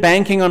you've been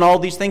banking on all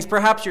these things.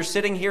 Perhaps you're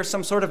sitting here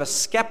some sort of a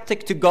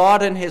skeptic to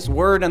God and His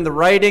Word and the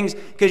writings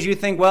because you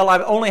think, well, I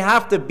only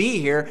have to be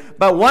here,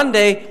 but one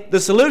day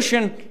the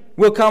solution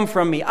will come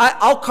from me.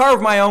 I'll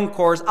carve my own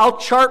course. I'll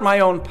chart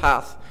my own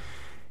path.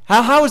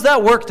 How has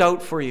that worked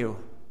out for you?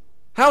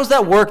 How has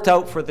that worked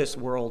out for this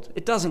world?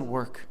 It doesn't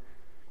work.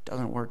 It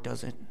doesn't work,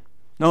 does it?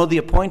 No, the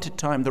appointed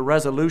time, the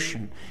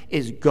resolution,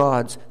 is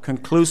God's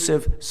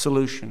conclusive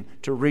solution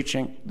to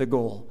reaching the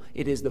goal.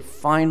 It is the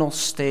final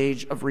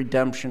stage of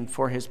redemption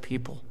for His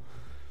people.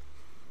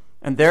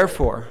 And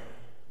therefore,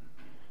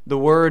 the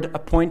word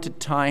appointed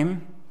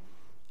time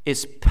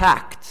is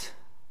packed,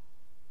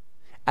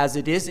 as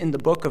it is in the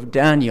book of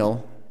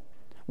Daniel,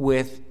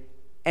 with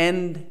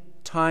end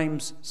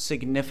times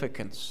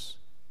significance.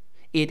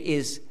 It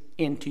is,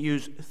 to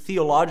use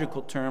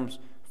theological terms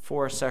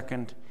for a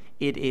second,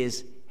 it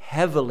is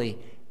heavily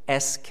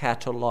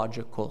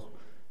eschatological,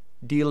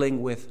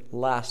 dealing with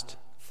last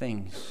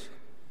things.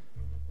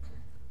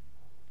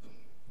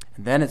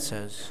 And then it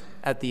says,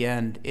 at the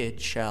end, it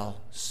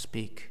shall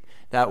speak.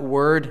 That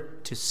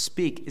word to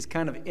speak is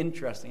kind of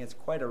interesting. It's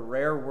quite a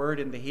rare word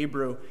in the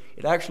Hebrew.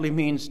 It actually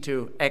means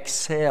to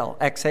exhale,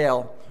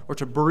 or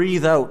to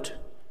breathe out.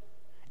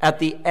 At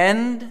the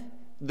end,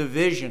 the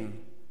vision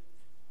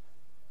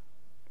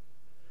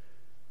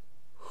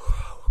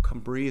will come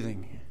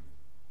breathing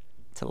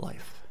to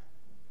life.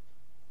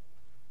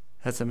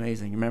 That's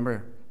amazing.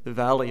 Remember the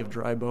valley of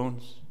dry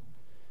bones?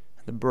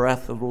 The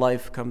breath of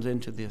life comes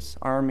into this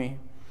army.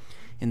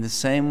 In the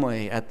same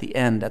way, at the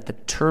end, at the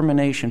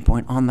termination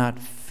point, on that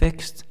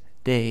fixed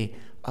day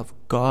of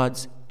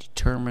God's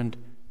determined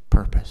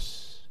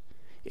purpose,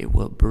 it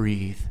will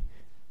breathe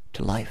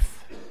to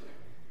life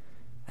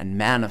and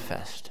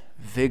manifest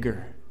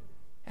vigor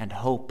and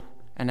hope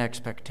and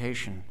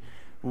expectation.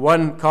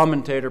 One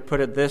commentator put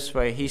it this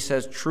way. He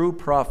says, true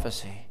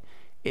prophecy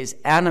is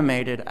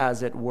animated,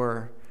 as it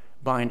were,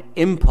 by an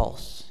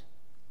impulse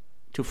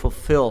to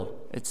fulfill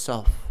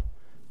itself,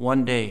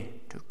 one day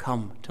to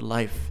come to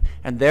life.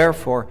 And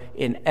therefore,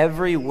 in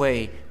every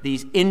way,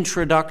 these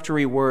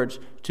introductory words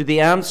to the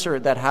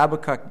answer that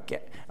Habakkuk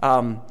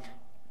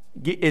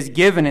is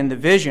given in the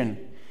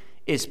vision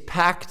is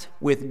packed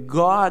with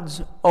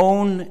God's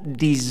own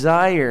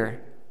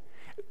desire,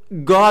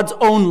 God's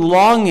own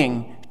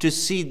longing to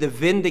see the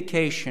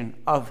vindication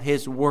of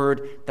His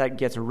Word that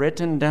gets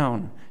written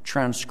down,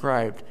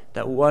 transcribed,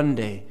 that one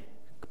day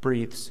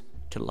breathes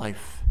to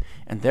life.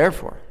 And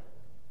therefore,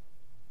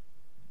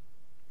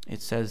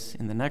 it says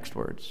in the next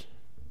words,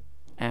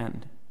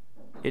 and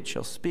it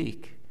shall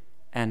speak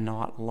and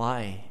not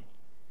lie.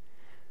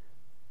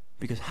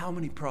 Because how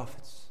many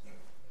prophets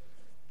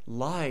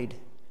lied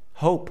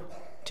hope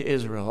to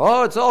Israel?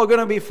 Oh, it's all going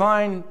to be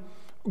fine.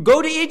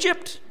 Go to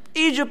Egypt.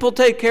 Egypt will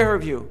take care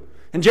of you.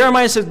 And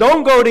Jeremiah says,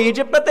 don't go to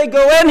Egypt, but they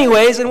go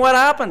anyways, and what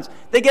happens?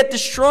 They get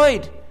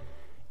destroyed.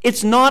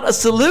 It's not a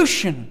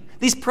solution.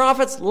 These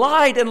prophets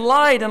lied and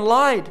lied and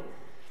lied.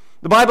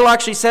 The Bible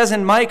actually says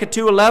in Micah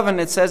 2:11,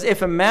 it says,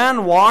 if a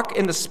man walk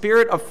in the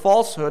spirit of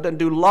falsehood and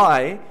do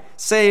lie,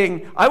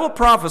 saying, I will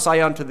prophesy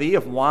unto thee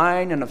of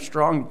wine and of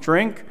strong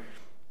drink,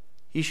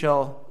 he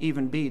shall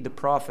even be the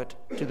prophet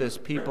to this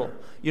people.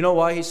 You know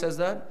why he says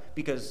that?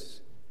 Because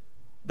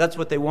that's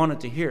what they wanted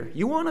to hear.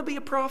 You want to be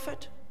a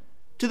prophet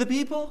to the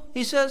people?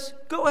 He says,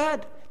 go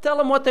ahead. Tell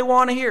them what they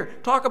want to hear.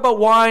 Talk about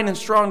wine and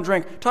strong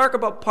drink. Talk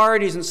about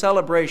parties and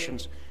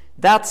celebrations.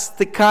 That's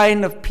the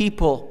kind of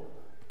people,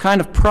 kind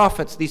of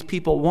prophets these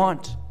people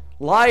want.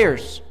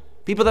 Liars.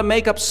 People that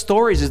make up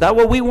stories. Is that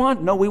what we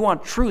want? No, we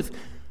want truth.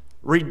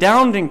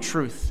 Redounding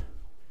truth.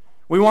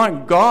 We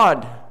want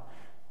God.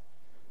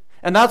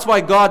 And that's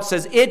why God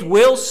says it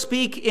will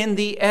speak in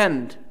the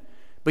end.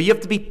 But you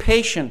have to be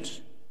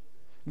patient.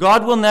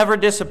 God will never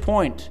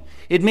disappoint.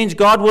 It means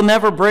God will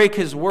never break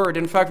His word.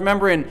 In fact,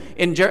 remember in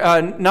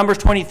Numbers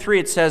 23,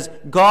 it says,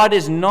 God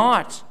is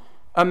not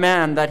a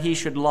man that He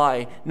should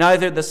lie,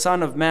 neither the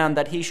Son of Man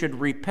that He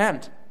should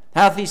repent.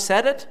 Hath He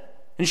said it?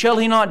 And shall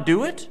He not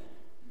do it?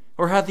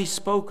 Or hath He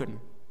spoken?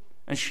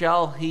 And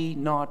shall he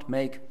not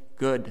make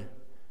good?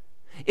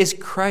 Is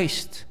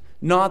Christ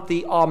not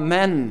the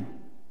Amen?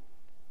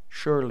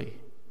 Surely,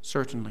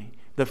 certainly,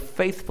 the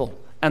faithful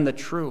and the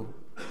true.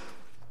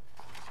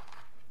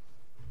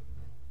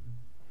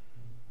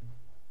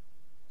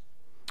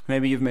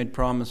 Maybe you've made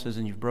promises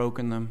and you've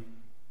broken them.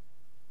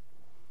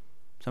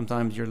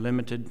 Sometimes you're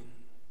limited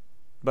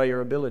by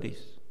your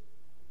abilities.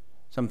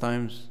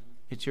 Sometimes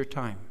it's your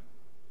time.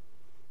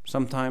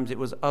 Sometimes it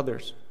was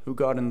others who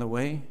got in the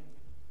way.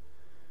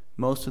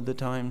 Most of the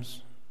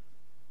times,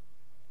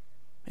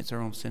 it's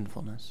our own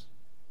sinfulness.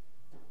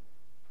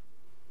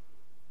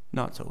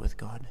 Not so with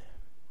God.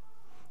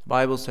 The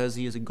Bible says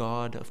he is a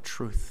God of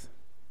truth,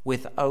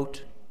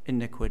 without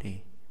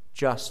iniquity.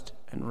 Just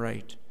and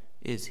right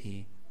is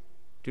he.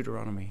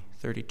 Deuteronomy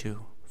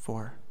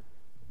 32:4.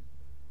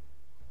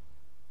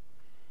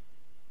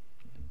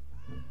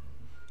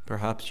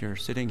 Perhaps you're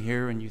sitting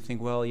here and you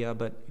think, well, yeah,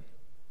 but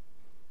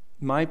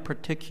my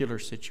particular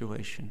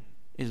situation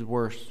is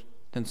worse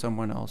than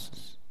someone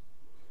else's.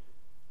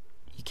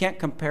 You can't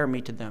compare me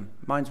to them.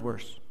 Mine's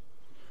worse.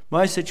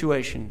 My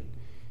situation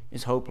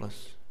is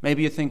hopeless.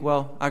 Maybe you think,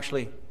 well,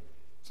 actually,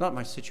 it's not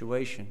my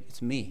situation.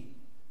 It's me.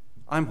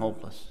 I'm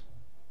hopeless.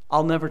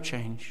 I'll never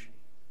change.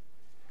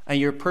 And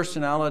your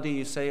personality,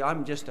 you say,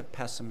 I'm just a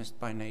pessimist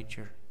by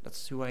nature.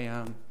 That's who I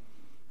am.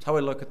 That's how I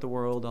look at the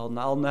world.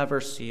 I'll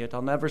never see it.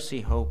 I'll never see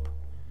hope.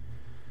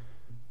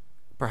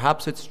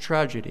 Perhaps it's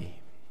tragedy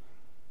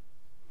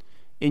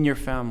in your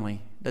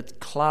family that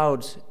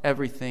clouds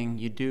everything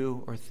you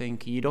do or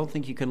think. You don't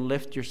think you can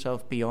lift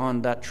yourself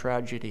beyond that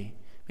tragedy.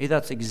 Maybe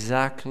that's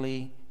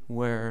exactly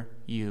where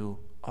you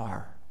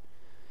are.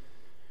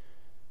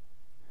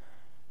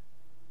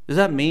 Does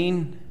that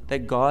mean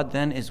that God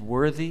then is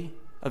worthy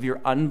of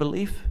your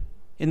unbelief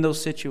in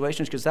those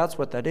situations? Because that's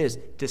what that is.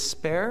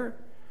 Despair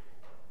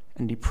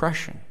and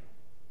depression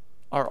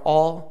are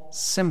all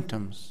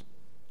symptoms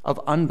of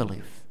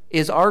unbelief.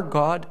 Is our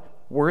God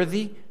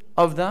worthy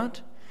of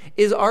that?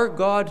 Is our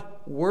God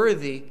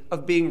worthy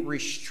of being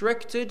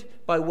restricted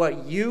by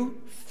what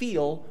you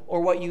feel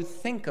or what you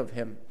think of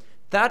him?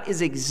 That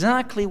is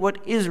exactly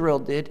what Israel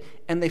did,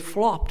 and they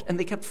flopped, and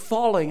they kept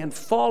falling and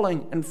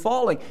falling and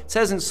falling. It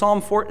says in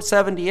Psalm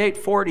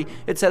 78:40,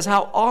 it says,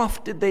 how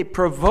oft did they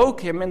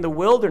provoke him in the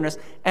wilderness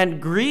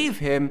and grieve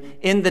him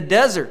in the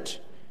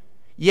desert?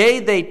 Yea,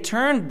 they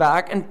turned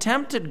back and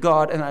tempted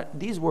God, and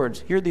these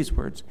words, hear these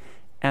words,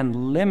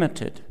 and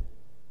limited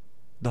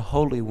the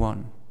Holy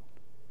One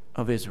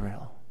of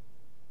Israel.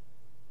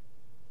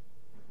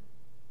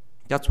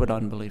 That's what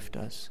unbelief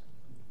does.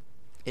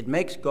 It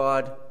makes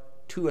God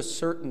to a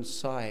certain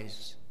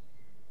size,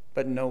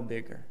 but no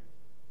bigger.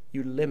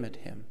 You limit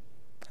him.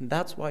 And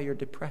that's why you're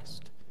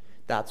depressed.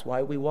 That's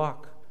why we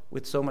walk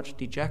with so much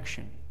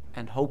dejection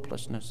and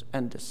hopelessness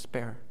and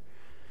despair.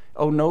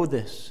 Oh, know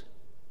this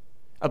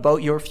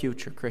about your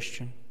future,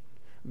 Christian.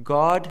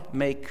 God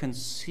may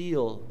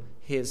conceal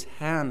his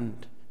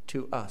hand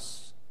to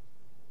us,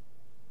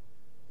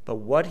 but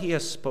what he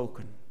has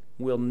spoken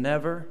will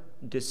never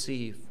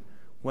deceive.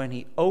 When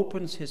he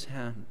opens his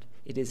hand,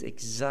 it is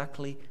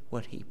exactly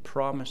what he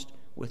promised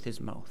with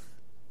his mouth.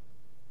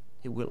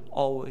 It will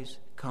always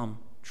come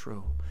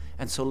true.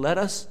 And so let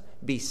us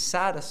be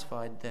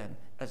satisfied then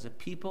as a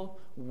people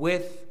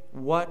with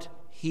what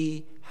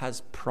he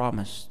has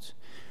promised.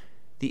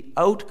 The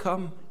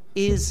outcome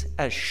is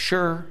as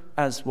sure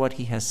as what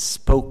he has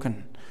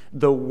spoken.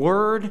 The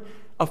word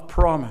of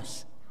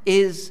promise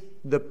is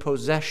the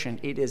possession.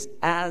 It is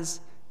as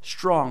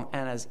strong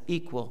and as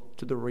equal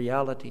to the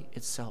reality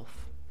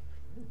itself.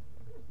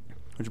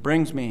 Which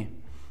brings me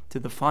to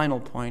the final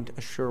point,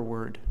 a sure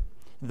word.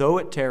 Though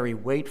it tarry,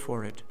 wait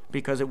for it,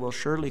 because it will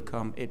surely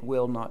come. It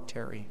will not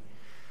tarry.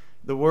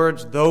 The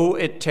words, though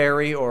it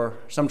tarry, or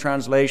some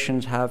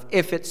translations have,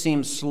 if it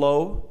seems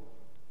slow,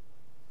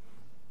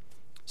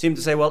 seem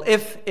to say, well,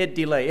 if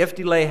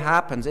delay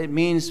happens, it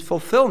means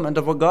fulfillment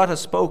of what God has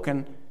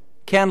spoken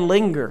can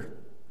linger.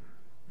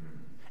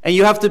 And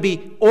you have to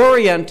be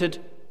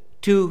oriented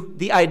to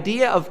the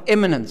idea of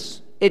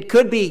imminence. It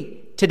could be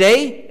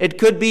today, it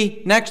could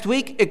be next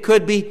week, it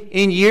could be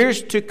in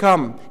years to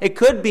come. It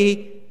could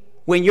be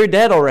when you're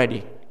dead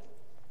already.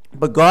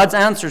 But God's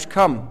answers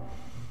come.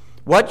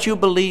 What you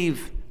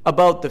believe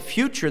about the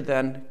future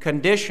then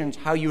conditions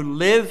how you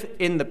live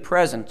in the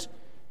present.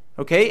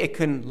 Okay, it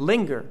can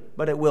linger,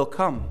 but it will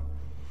come.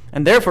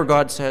 And therefore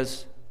God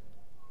says,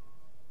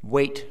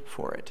 wait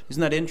for it.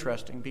 Isn't that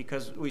interesting?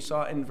 Because we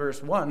saw in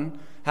verse 1,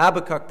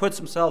 Habakkuk puts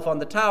himself on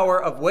the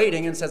tower of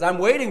waiting and says, I'm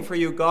waiting for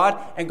you,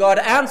 God. And God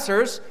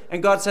answers,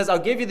 and God says, I'll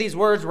give you these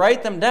words,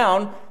 write them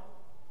down,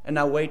 and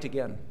now wait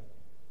again.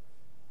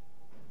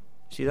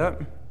 See that?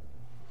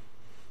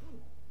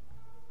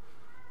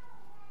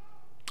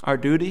 Our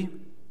duty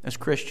as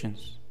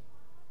Christians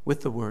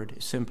with the word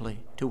is simply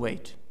to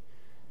wait.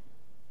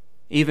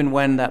 Even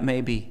when that may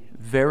be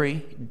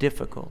very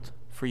difficult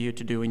for you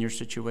to do in your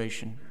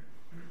situation.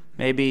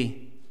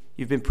 Maybe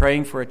you've been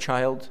praying for a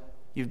child.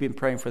 You've been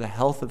praying for the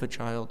health of a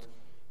child.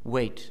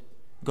 Wait.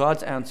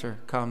 God's answer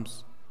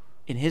comes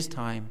in his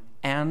time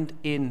and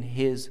in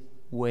his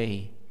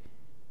way.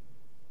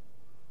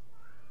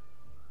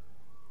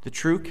 The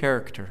true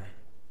character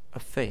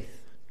of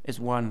faith is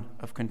one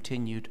of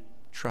continued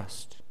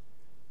trust.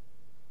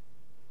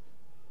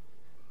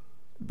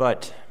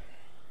 But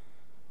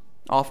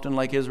often,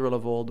 like Israel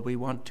of old, we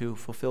want to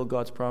fulfill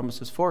God's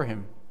promises for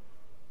him.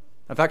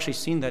 I've actually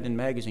seen that in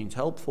magazines.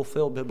 Help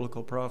fulfill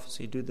biblical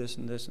prophecy. Do this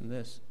and this and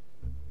this.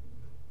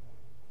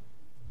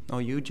 No,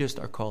 you just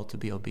are called to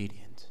be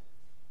obedient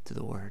to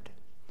the word.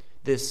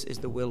 This is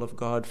the will of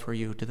God for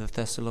you, to the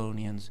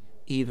Thessalonians,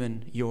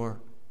 even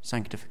your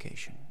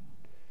sanctification.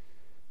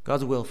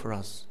 God's will for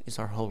us is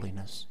our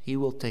holiness. He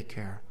will take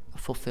care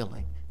of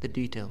fulfilling the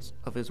details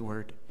of his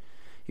word.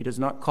 He does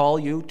not call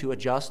you to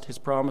adjust his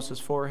promises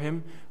for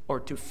him or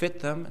to fit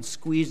them and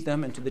squeeze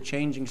them into the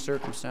changing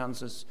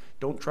circumstances.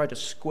 Don't try to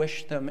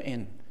squish them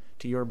in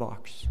to your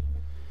box.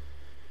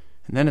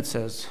 And then it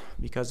says,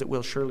 because it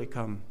will surely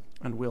come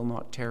and will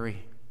not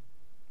tarry.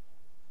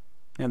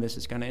 And this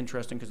is kind of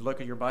interesting because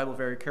look at your Bible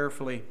very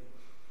carefully.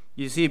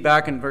 You see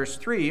back in verse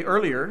 3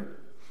 earlier,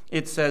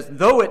 it says,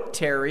 though it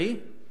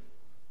tarry,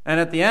 and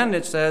at the end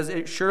it says,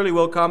 it surely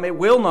will come, it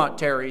will not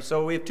tarry.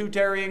 So we have two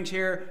tarryings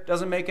here.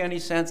 Doesn't make any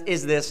sense.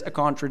 Is this a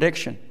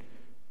contradiction?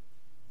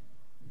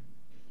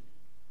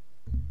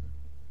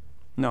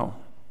 No.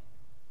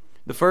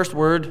 The first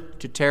word,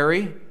 to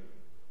tarry,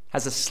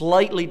 has a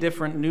slightly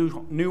different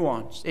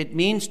nuance. It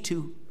means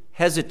to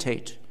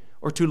hesitate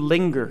or to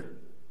linger.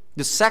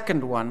 The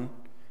second one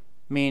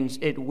means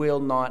it will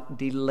not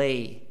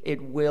delay.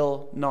 It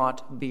will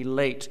not be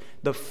late.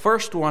 The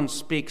first one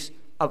speaks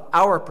of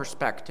our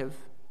perspective.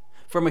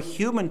 From a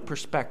human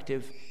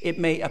perspective, it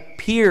may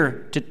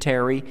appear to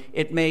tarry,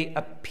 it may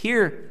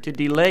appear to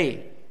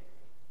delay.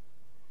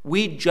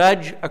 We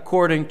judge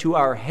according to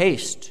our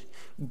haste,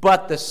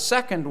 but the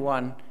second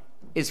one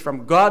is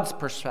from God's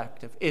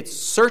perspective. It's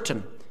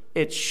certain,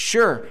 it's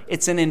sure,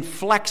 it's an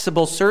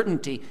inflexible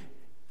certainty.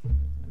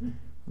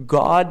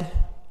 God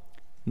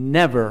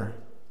never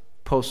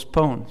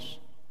postpones,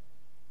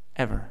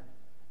 ever.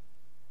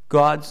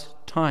 God's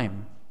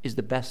time is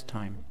the best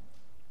time.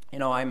 You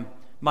know, I'm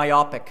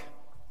myopic.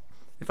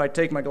 If I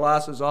take my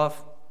glasses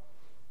off,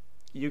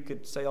 you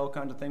could say all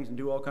kinds of things and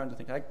do all kinds of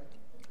things.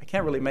 I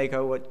can't really make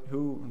out I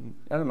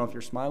don't know if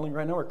you're smiling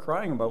right now or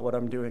crying about what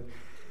I'm doing.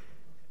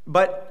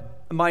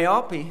 But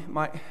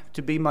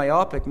to be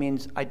myopic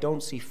means I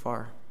don't see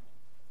far.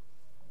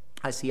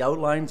 I see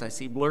outlines, I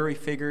see blurry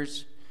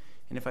figures,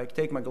 and if I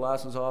take my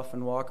glasses off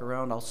and walk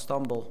around, I'll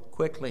stumble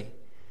quickly.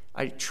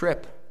 I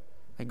trip.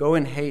 I go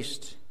in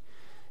haste.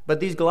 But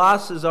these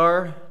glasses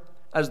are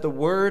as the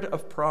word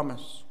of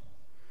promise.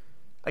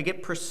 I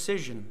get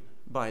precision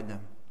by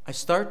them. I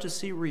start to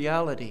see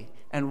reality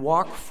and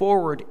walk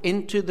forward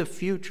into the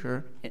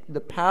future,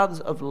 the paths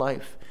of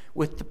life,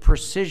 with the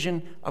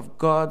precision of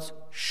God's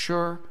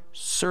sure,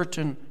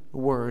 certain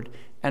word.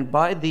 And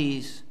by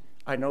these,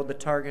 I know the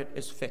target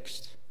is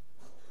fixed.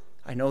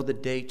 I know the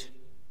date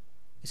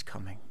is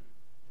coming,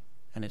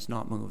 and it's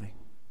not moving.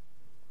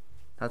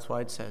 That's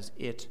why it says,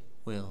 it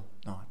will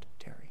not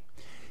tarry.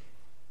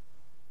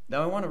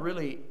 Now I want to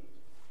really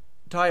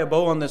tie a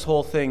bow on this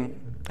whole thing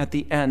at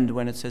the end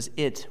when it says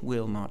it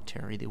will not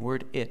tarry, the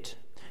word it.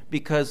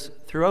 Because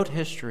throughout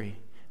history,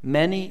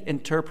 many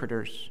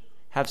interpreters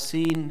have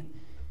seen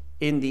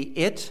in the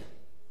it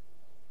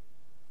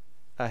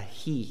a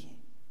he.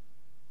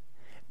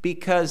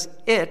 Because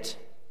it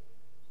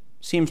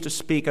seems to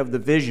speak of the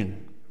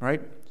vision,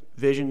 right?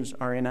 Visions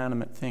are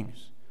inanimate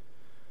things.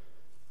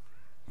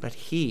 But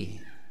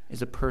he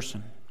is a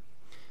person.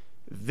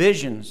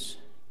 Visions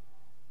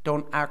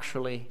don't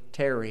actually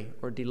tarry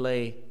or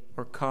delay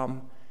or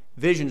come.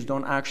 Visions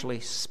don't actually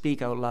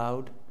speak out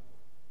loud.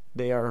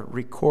 They are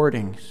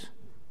recordings.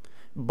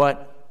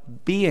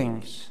 But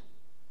beings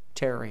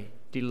tarry,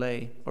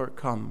 delay, or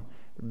come.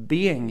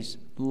 Beings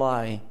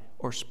lie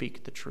or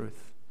speak the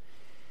truth.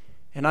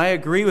 And I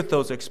agree with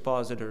those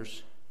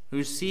expositors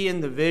who see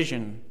in the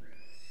vision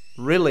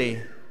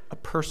really a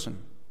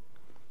person.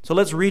 So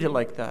let's read it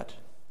like that.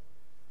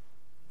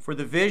 For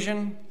the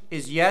vision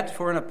is yet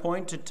for an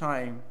appointed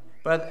time,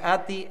 but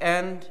at the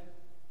end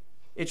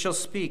it shall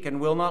speak and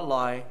will not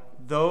lie.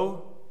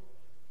 Though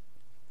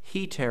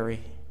he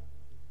tarry,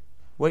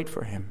 wait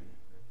for him,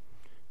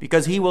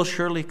 because he will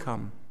surely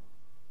come.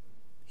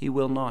 He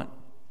will not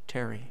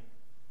tarry.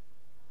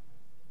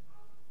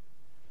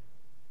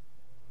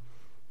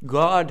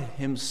 God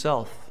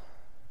himself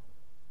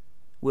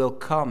will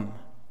come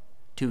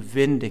to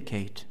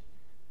vindicate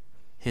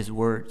his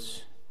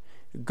words.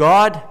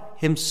 God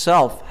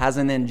himself has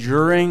an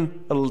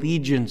enduring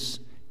allegiance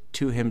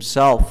to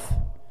himself.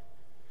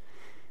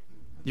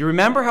 You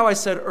remember how I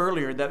said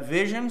earlier that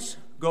visions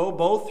go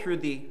both through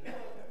the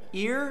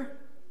ear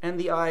and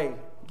the eye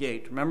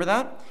gate. Remember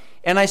that?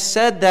 And I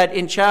said that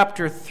in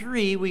chapter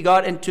 3 we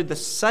got into the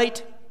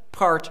sight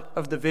part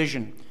of the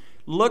vision.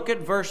 Look at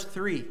verse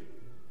 3.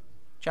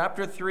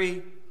 Chapter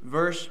 3,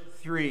 verse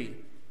 3.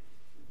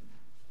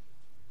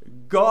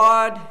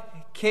 God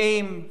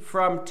came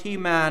from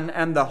Teman,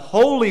 and the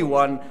Holy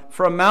One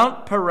from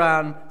Mount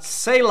Paran,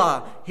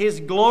 Selah. His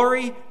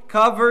glory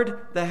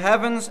covered the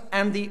heavens,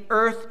 and the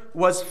earth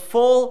was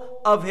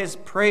full of his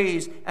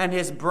praise. And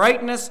his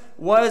brightness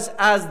was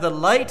as the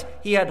light.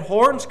 He had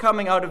horns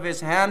coming out of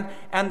his hand,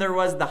 and there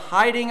was the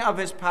hiding of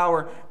his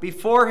power.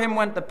 Before him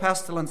went the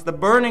pestilence. The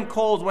burning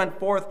coals went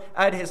forth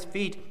at his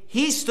feet.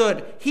 He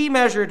stood, he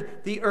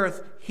measured the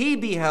earth. He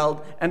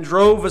beheld and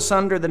drove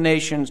asunder the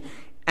nations.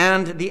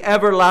 And the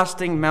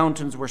everlasting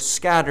mountains were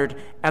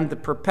scattered, and the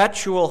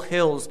perpetual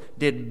hills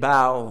did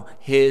bow.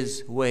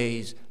 His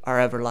ways are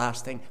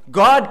everlasting.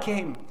 God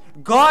came.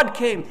 God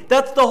came.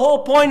 That's the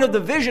whole point of the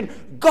vision.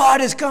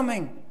 God is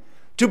coming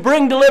to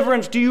bring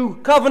deliverance to you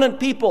covenant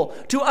people,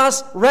 to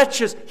us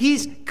wretches.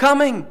 He's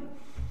coming.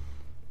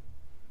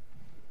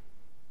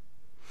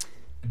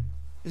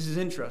 This is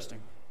interesting,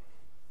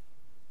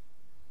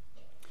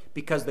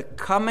 because the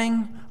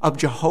coming of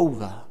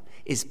Jehovah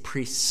is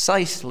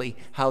precisely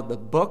how the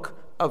book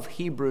of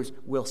Hebrews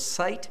will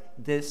cite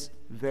this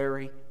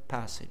very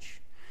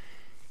passage.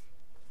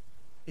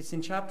 It's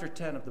in chapter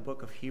 10 of the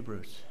book of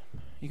Hebrews.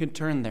 You can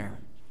turn there,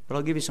 but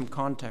I'll give you some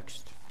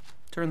context.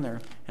 Turn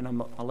there, and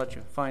I'll let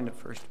you find it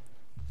first.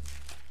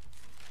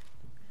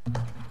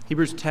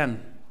 Hebrews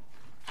 10.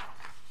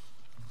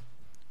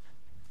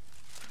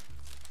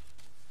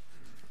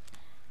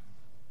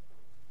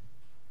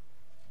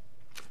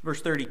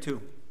 Verse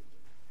 32.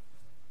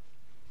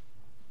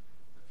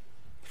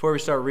 Before we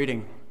start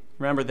reading,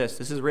 remember this.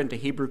 This is written to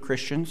Hebrew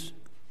Christians.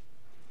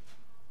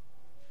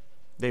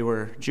 They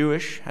were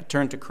Jewish, had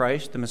turned to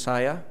Christ, the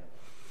Messiah,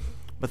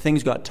 but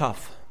things got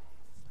tough,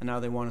 and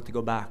now they wanted to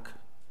go back.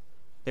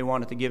 They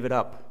wanted to give it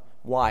up.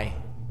 Why?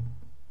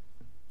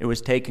 It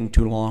was taking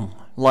too long.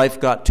 Life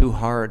got too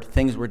hard.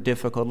 Things were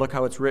difficult. Look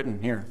how it's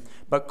written here.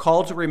 But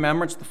call to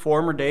remembrance the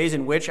former days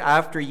in which,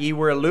 after ye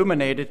were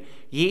illuminated,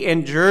 ye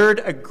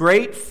endured a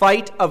great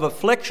fight of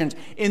afflictions.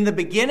 In the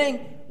beginning,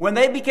 when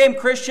they became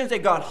Christians,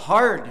 it got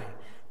hard.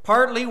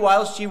 Partly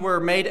whilst ye were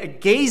made a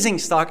gazing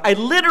stock. I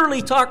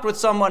literally talked with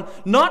someone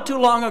not too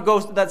long ago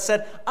that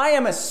said, I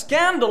am a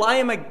scandal, I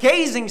am a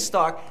gazing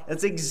stock.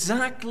 That's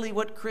exactly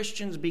what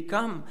Christians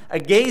become, a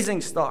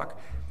gazing stock.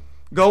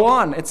 Go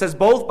on. It says,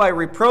 both by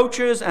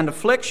reproaches and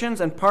afflictions,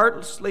 and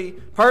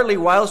partly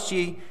whilst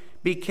ye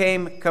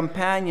became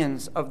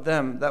companions of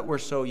them that were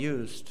so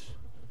used.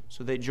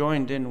 So they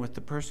joined in with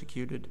the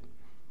persecuted.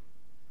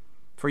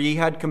 For ye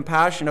had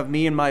compassion of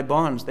me in my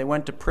bonds. They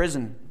went to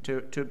prison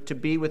to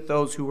be with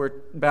those who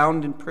were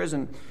bound in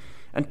prison,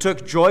 and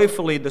took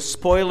joyfully the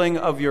spoiling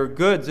of your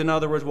goods. In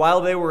other words, while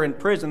they were in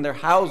prison, their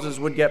houses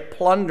would get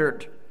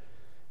plundered,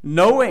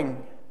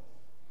 knowing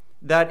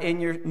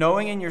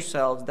in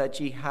yourselves that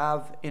ye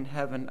have in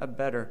heaven a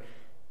better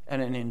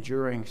and an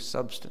enduring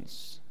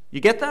substance. You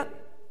get that?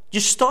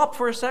 Just stop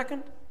for a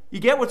second. You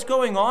get what's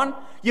going on?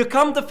 You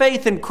come to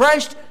faith in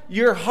Christ.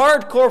 You're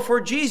hardcore for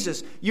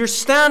Jesus. You're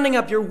standing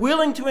up. You're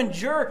willing to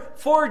endure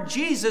for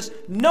Jesus,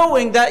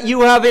 knowing that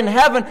you have in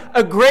heaven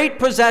a great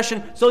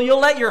possession. So you'll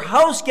let your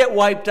house get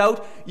wiped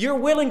out. You're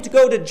willing to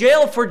go to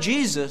jail for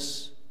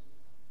Jesus.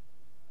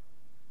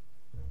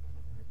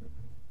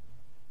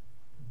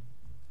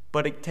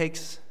 But it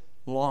takes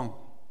long.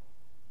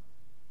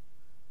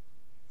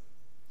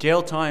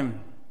 Jail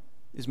time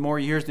is more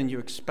years than you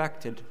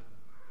expected.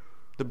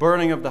 The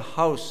burning of the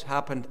house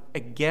happened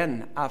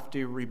again after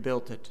you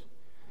rebuilt it.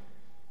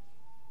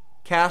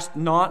 Cast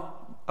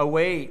not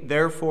away,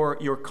 therefore,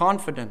 your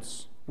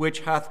confidence,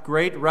 which hath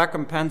great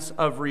recompense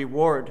of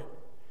reward.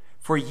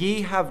 For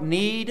ye have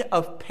need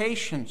of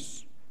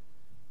patience.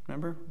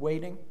 Remember,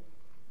 waiting?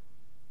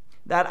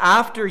 That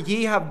after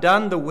ye have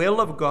done the will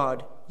of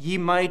God, ye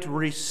might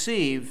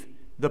receive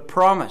the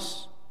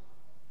promise.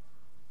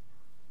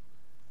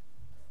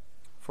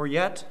 For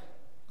yet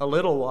a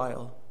little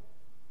while,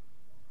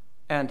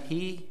 and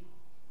he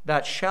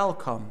that shall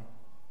come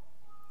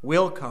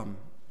will come.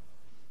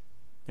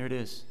 There it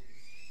is.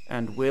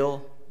 And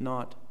will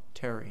not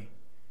tarry.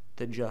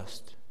 The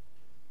just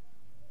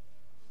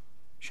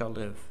shall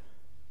live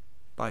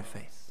by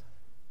faith.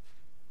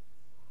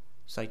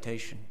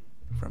 Citation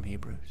from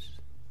Hebrews.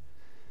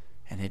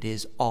 And it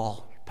is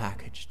all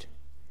packaged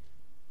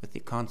with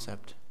the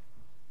concept,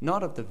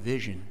 not of the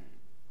vision,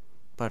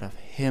 but of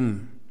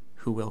him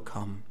who will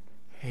come.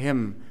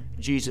 Him,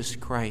 Jesus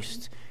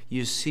Christ.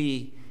 You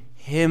see,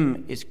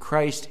 him is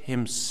Christ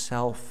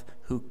himself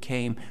who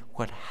came.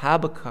 What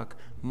Habakkuk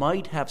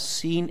might have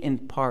seen in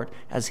part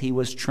as he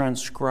was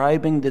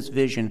transcribing this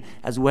vision,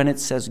 as when it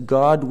says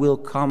God will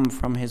come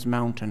from his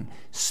mountain,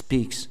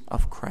 speaks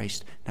of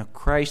Christ. Now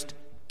Christ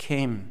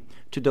came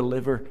to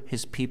deliver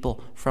his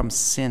people from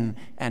sin,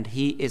 and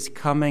he is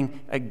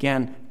coming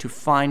again to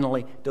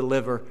finally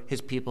deliver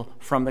his people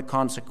from the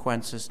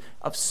consequences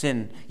of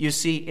sin. You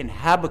see, in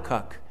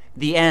Habakkuk,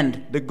 the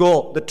end, the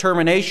goal, the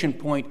termination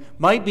point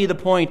might be the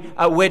point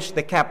at which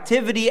the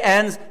captivity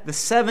ends, the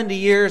 70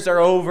 years are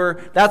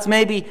over. That's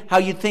maybe how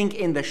you think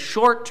in the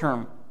short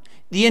term.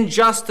 The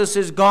injustice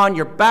is gone.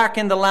 You're back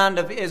in the land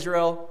of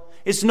Israel.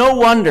 It's no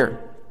wonder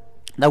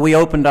that we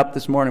opened up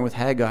this morning with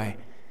Haggai.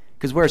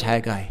 Because where's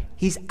Haggai?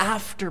 He's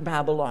after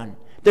Babylon.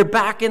 They're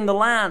back in the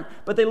land.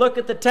 But they look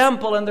at the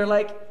temple and they're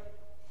like,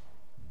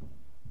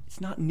 It's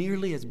not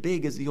nearly as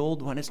big as the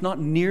old one. It's not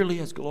nearly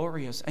as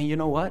glorious. And you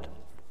know what?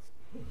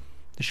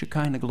 The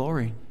Shekinah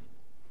glory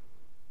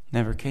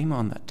never came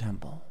on that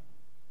temple.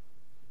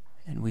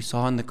 And we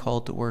saw in the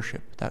call to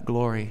worship that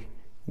glory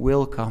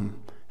will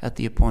come at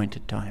the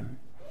appointed time.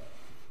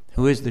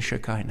 Who is the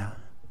Shekinah?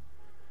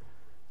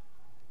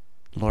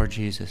 Lord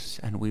Jesus.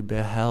 And we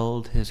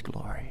beheld his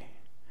glory,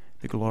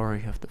 the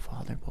glory of the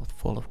Father, both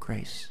full of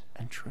grace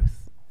and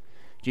truth.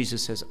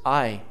 Jesus says,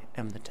 I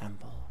am the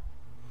temple.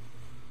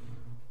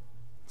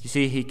 You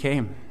see, he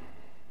came.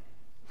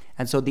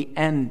 And so the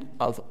end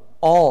of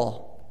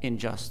all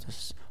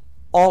injustice,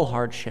 all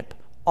hardship,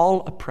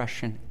 all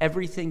oppression,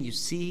 everything you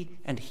see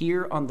and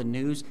hear on the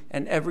news,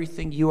 and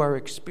everything you are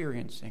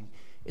experiencing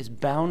is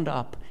bound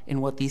up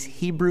in what these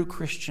Hebrew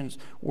Christians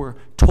were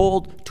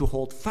told to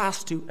hold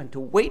fast to and to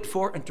wait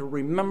for and to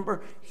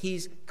remember.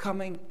 He's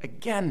coming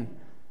again.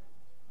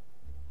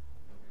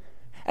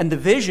 And the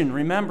vision,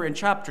 remember, in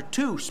chapter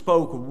 2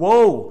 spoke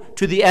woe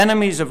to the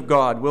enemies of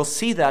God. We'll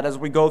see that as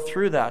we go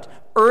through that.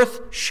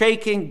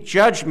 Earth-shaking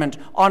judgment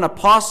on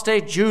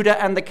apostate Judah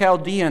and the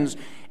Chaldeans.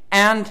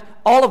 And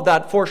all of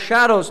that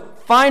foreshadows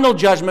final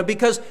judgment,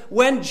 because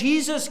when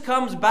Jesus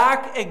comes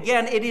back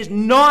again, it is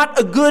not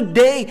a good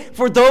day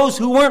for those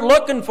who weren't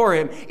looking for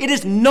him. It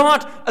is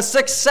not a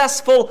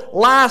successful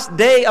last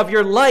day of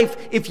your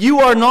life if you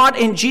are not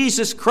in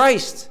Jesus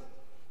Christ.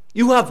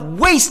 You have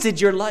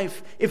wasted your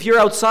life if you're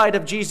outside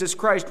of Jesus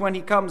Christ when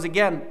he comes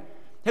again.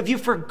 Have you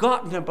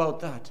forgotten about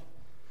that?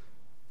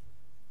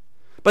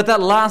 But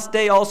that last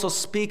day also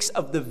speaks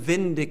of the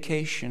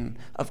vindication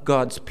of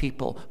God's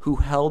people who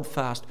held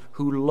fast,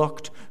 who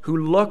looked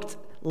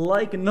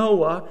like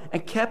Noah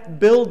and kept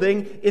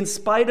building in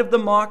spite of the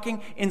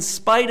mocking, in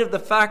spite of the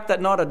fact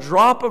that not a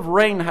drop of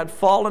rain had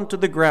fallen to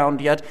the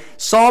ground yet.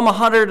 Psalm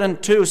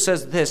 102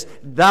 says this,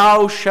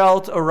 Thou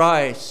shalt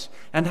arise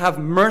and have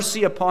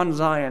mercy upon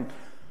Zion,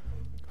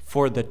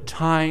 for the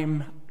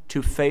time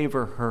to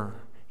favor her,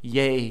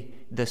 yea,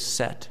 the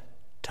set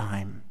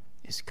time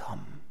is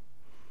come.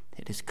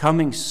 It is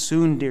coming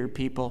soon, dear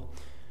people.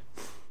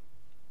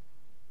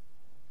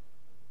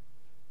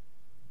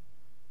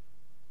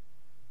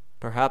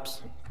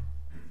 Perhaps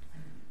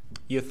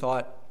you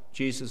thought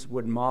Jesus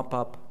would mop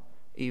up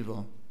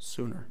evil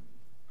sooner.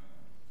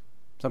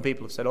 Some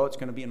people have said, it's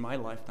going to be in my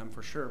lifetime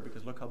for sure,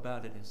 because look how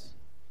bad it is.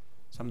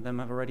 Some of them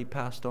have already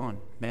passed on.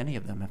 Many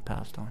of them have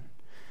passed on.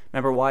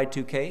 Remember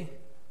Y2K? It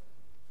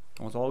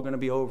was all going to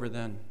be over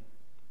then.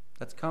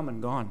 That's come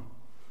and gone.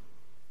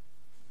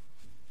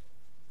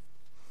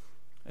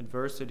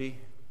 Adversity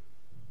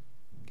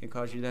can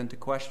cause you then to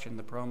question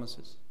the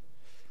promises.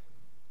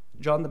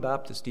 John the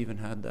Baptist even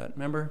had that.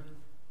 Remember?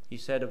 He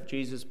said of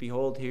Jesus,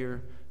 Behold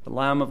here, the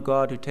Lamb of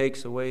God who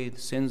takes away the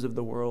sins of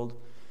the world.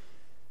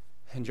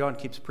 And John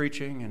keeps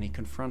preaching and he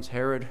confronts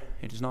Herod.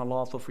 It is not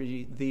lawful for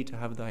thee to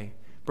have thy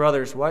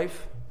brother's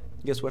wife.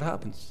 Guess what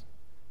happens?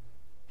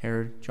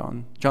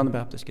 John the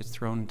Baptist gets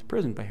thrown into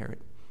prison by Herod.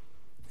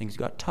 Things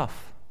got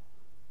tough.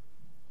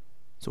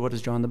 So what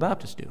does John the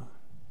Baptist do?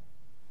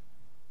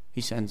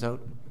 He sends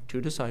out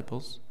 2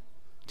 disciples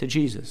to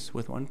Jesus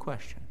with one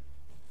question.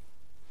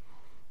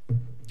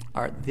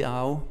 Art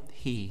thou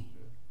he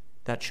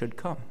that should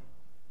come,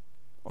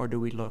 or do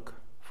we look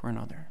for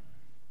another?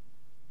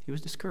 He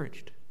was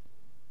discouraged.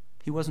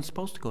 He wasn't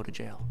supposed to go to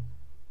jail.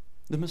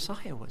 The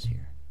Messiah was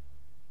here.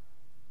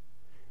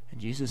 And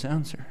Jesus'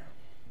 answer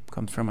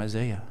comes from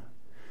Isaiah,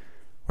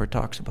 where it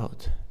talks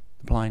about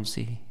the blind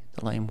see,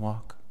 the lame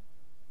walk.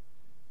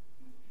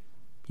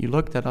 You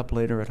look that up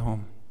later at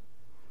home.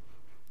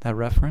 That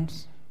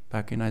reference,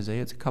 back in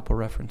Isaiah, it's a couple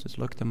references.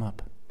 Look them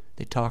up.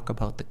 They talk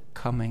about the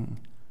coming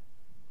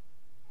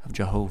of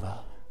Jehovah.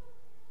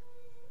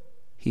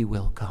 He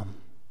will come.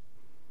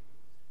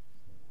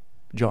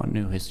 John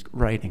knew his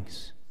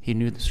writings. He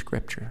knew the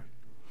Scripture.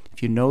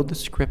 If you know the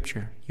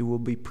Scripture, you will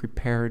be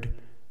prepared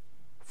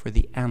for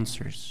the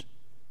answers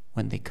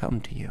when they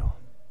come to you.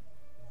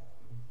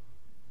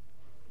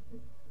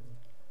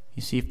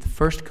 You see, if the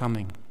first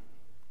coming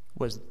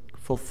was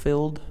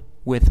fulfilled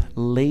with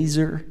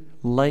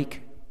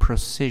laser-like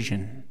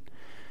precision,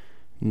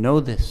 know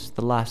this,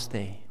 the last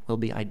day will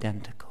be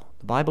identical.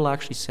 The Bible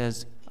actually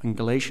says in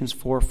Galatians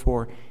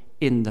 4:4,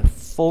 in the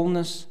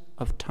fullness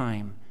of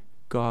time,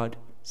 God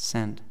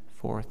sent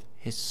forth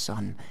his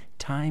Son.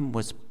 Time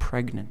was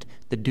pregnant.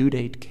 The due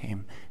date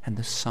came, and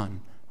the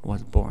Son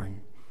was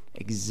born.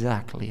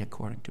 Exactly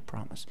according to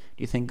promise.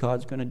 Do you think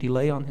God's going to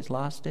delay on his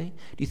last day?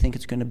 Do you think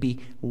it's going to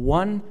be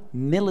 1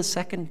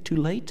 millisecond too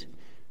late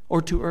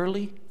or too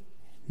early?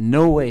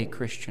 No way,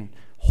 Christian.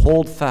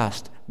 Hold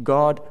fast.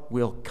 God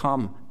will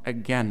come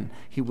again.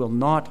 He will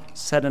not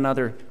set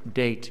another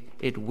date.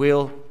 It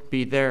will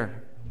be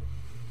there.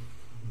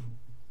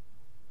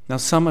 Now,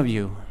 some of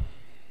you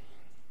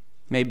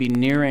may be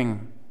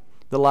nearing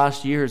the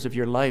last years of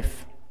your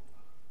life,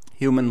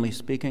 humanly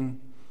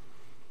speaking.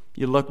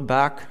 You look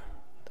back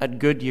at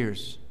good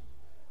years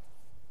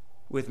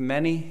with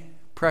many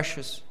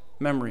precious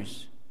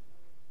memories.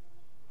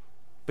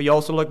 But you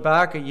also look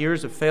back at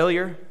years of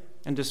failure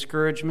and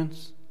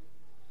discouragements.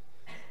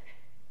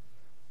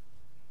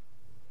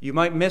 You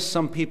might miss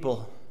some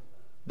people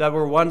that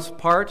were once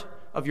part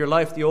of your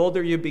life. The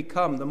older you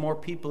become, the more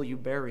people you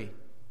bury.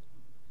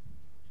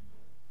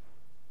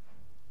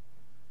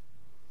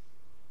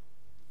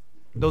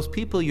 Those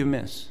people you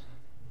miss,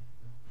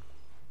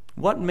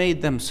 what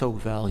made them so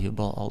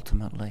valuable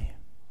ultimately?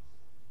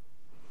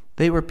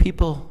 They were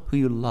people who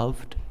you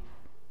loved.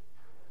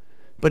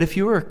 But if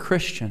you were a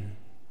Christian,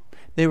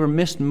 they were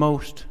missed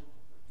most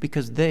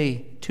because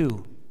they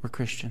too were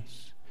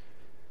Christians.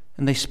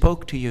 And they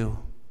spoke to you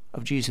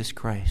of Jesus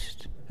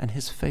Christ and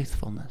his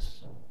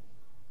faithfulness.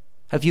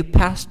 Have you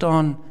passed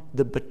on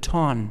the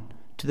baton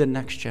to the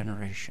next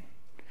generation?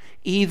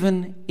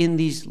 Even in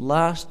these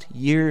last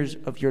years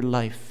of your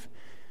life,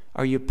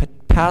 are you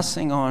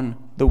passing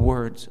on the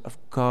words of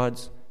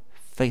God's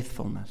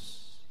faithfulness?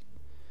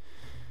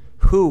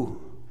 Who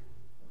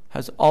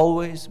has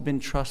always been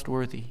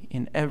trustworthy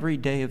in every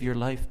day of your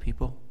life,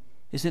 people?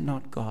 Is it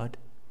not God?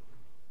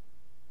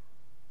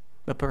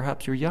 But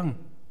perhaps you're young.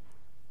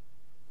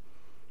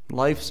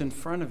 Life's in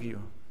front of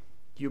you,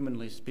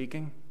 humanly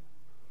speaking.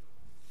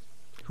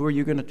 Who are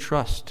you going to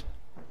trust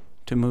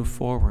to move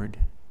forward?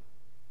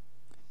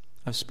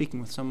 I was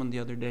speaking with someone the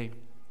other day,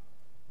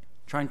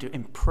 trying to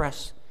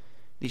impress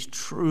these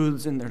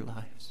truths in their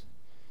lives.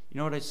 You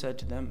know what I said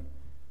to them?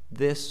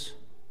 This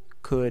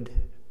could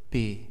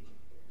be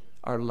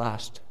our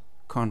last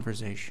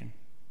conversation.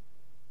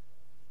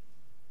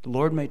 The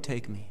Lord may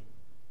take me.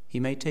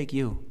 He may take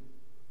you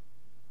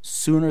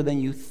sooner than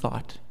you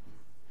thought.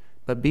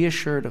 But be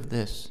assured of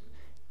this.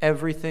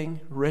 Everything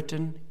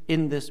written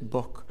in this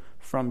book,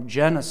 from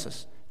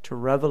Genesis to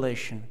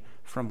Revelation,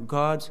 from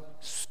God's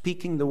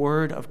speaking the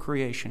word of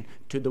creation,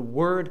 to the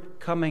word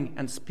coming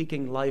and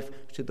speaking life,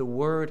 to the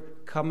word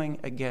coming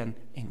again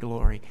in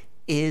glory,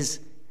 is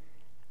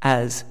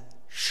as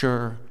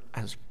sure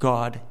as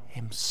God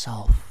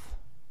himself.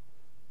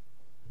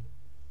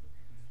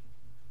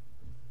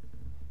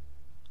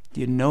 Do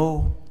you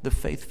know the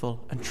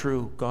faithful and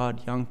true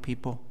God, young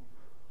people?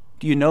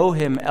 Do you know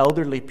him,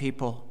 elderly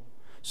people?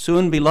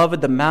 Soon,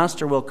 beloved, the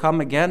Master will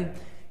come again.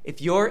 If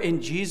you're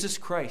in Jesus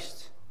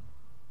Christ,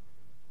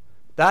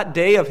 that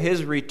day of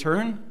his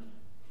return,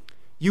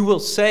 you will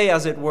say,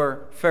 as it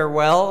were,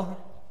 farewell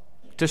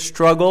to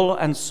struggle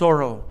and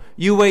sorrow.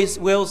 You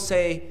will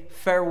say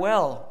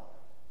farewell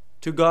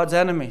to God's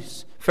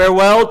enemies.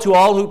 Farewell to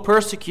all who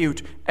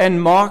persecute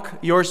and mock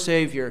your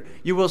Savior.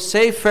 You will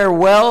say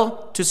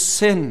farewell to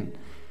sin.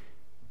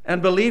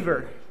 And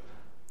believer,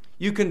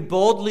 you can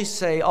boldly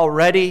say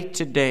already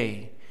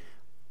today,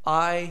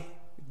 I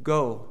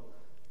go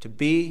to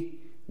be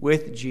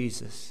with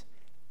Jesus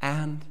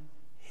and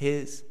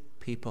his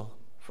people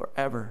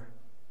forever.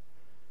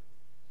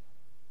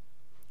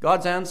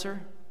 God's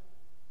answer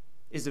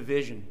is a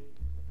vision.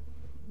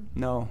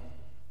 No,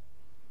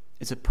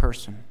 it's a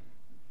person.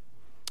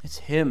 It's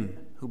him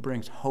who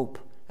brings hope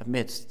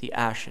amidst the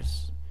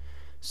ashes.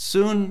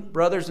 Soon,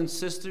 brothers and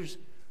sisters,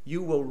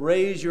 you will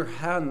raise your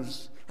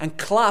hands and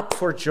clap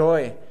for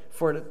joy,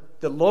 for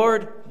the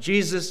Lord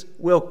Jesus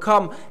will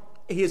come.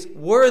 He is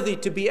worthy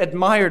to be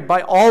admired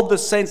by all the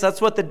saints. That's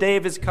what the day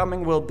of his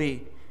coming will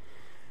be.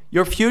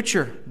 Your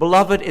future,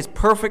 beloved, is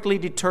perfectly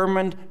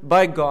determined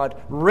by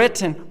God,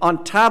 written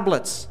on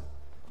tablets,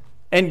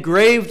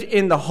 engraved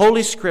in the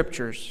Holy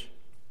Scriptures.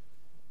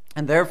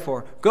 And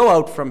therefore, go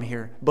out from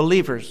here,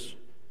 believers.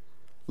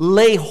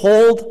 Lay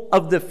hold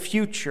of the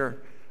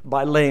future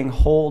by laying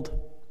hold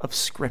of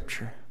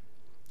Scripture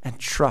and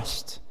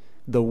trust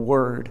the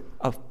word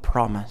of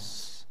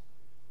promise.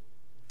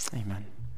 Amen.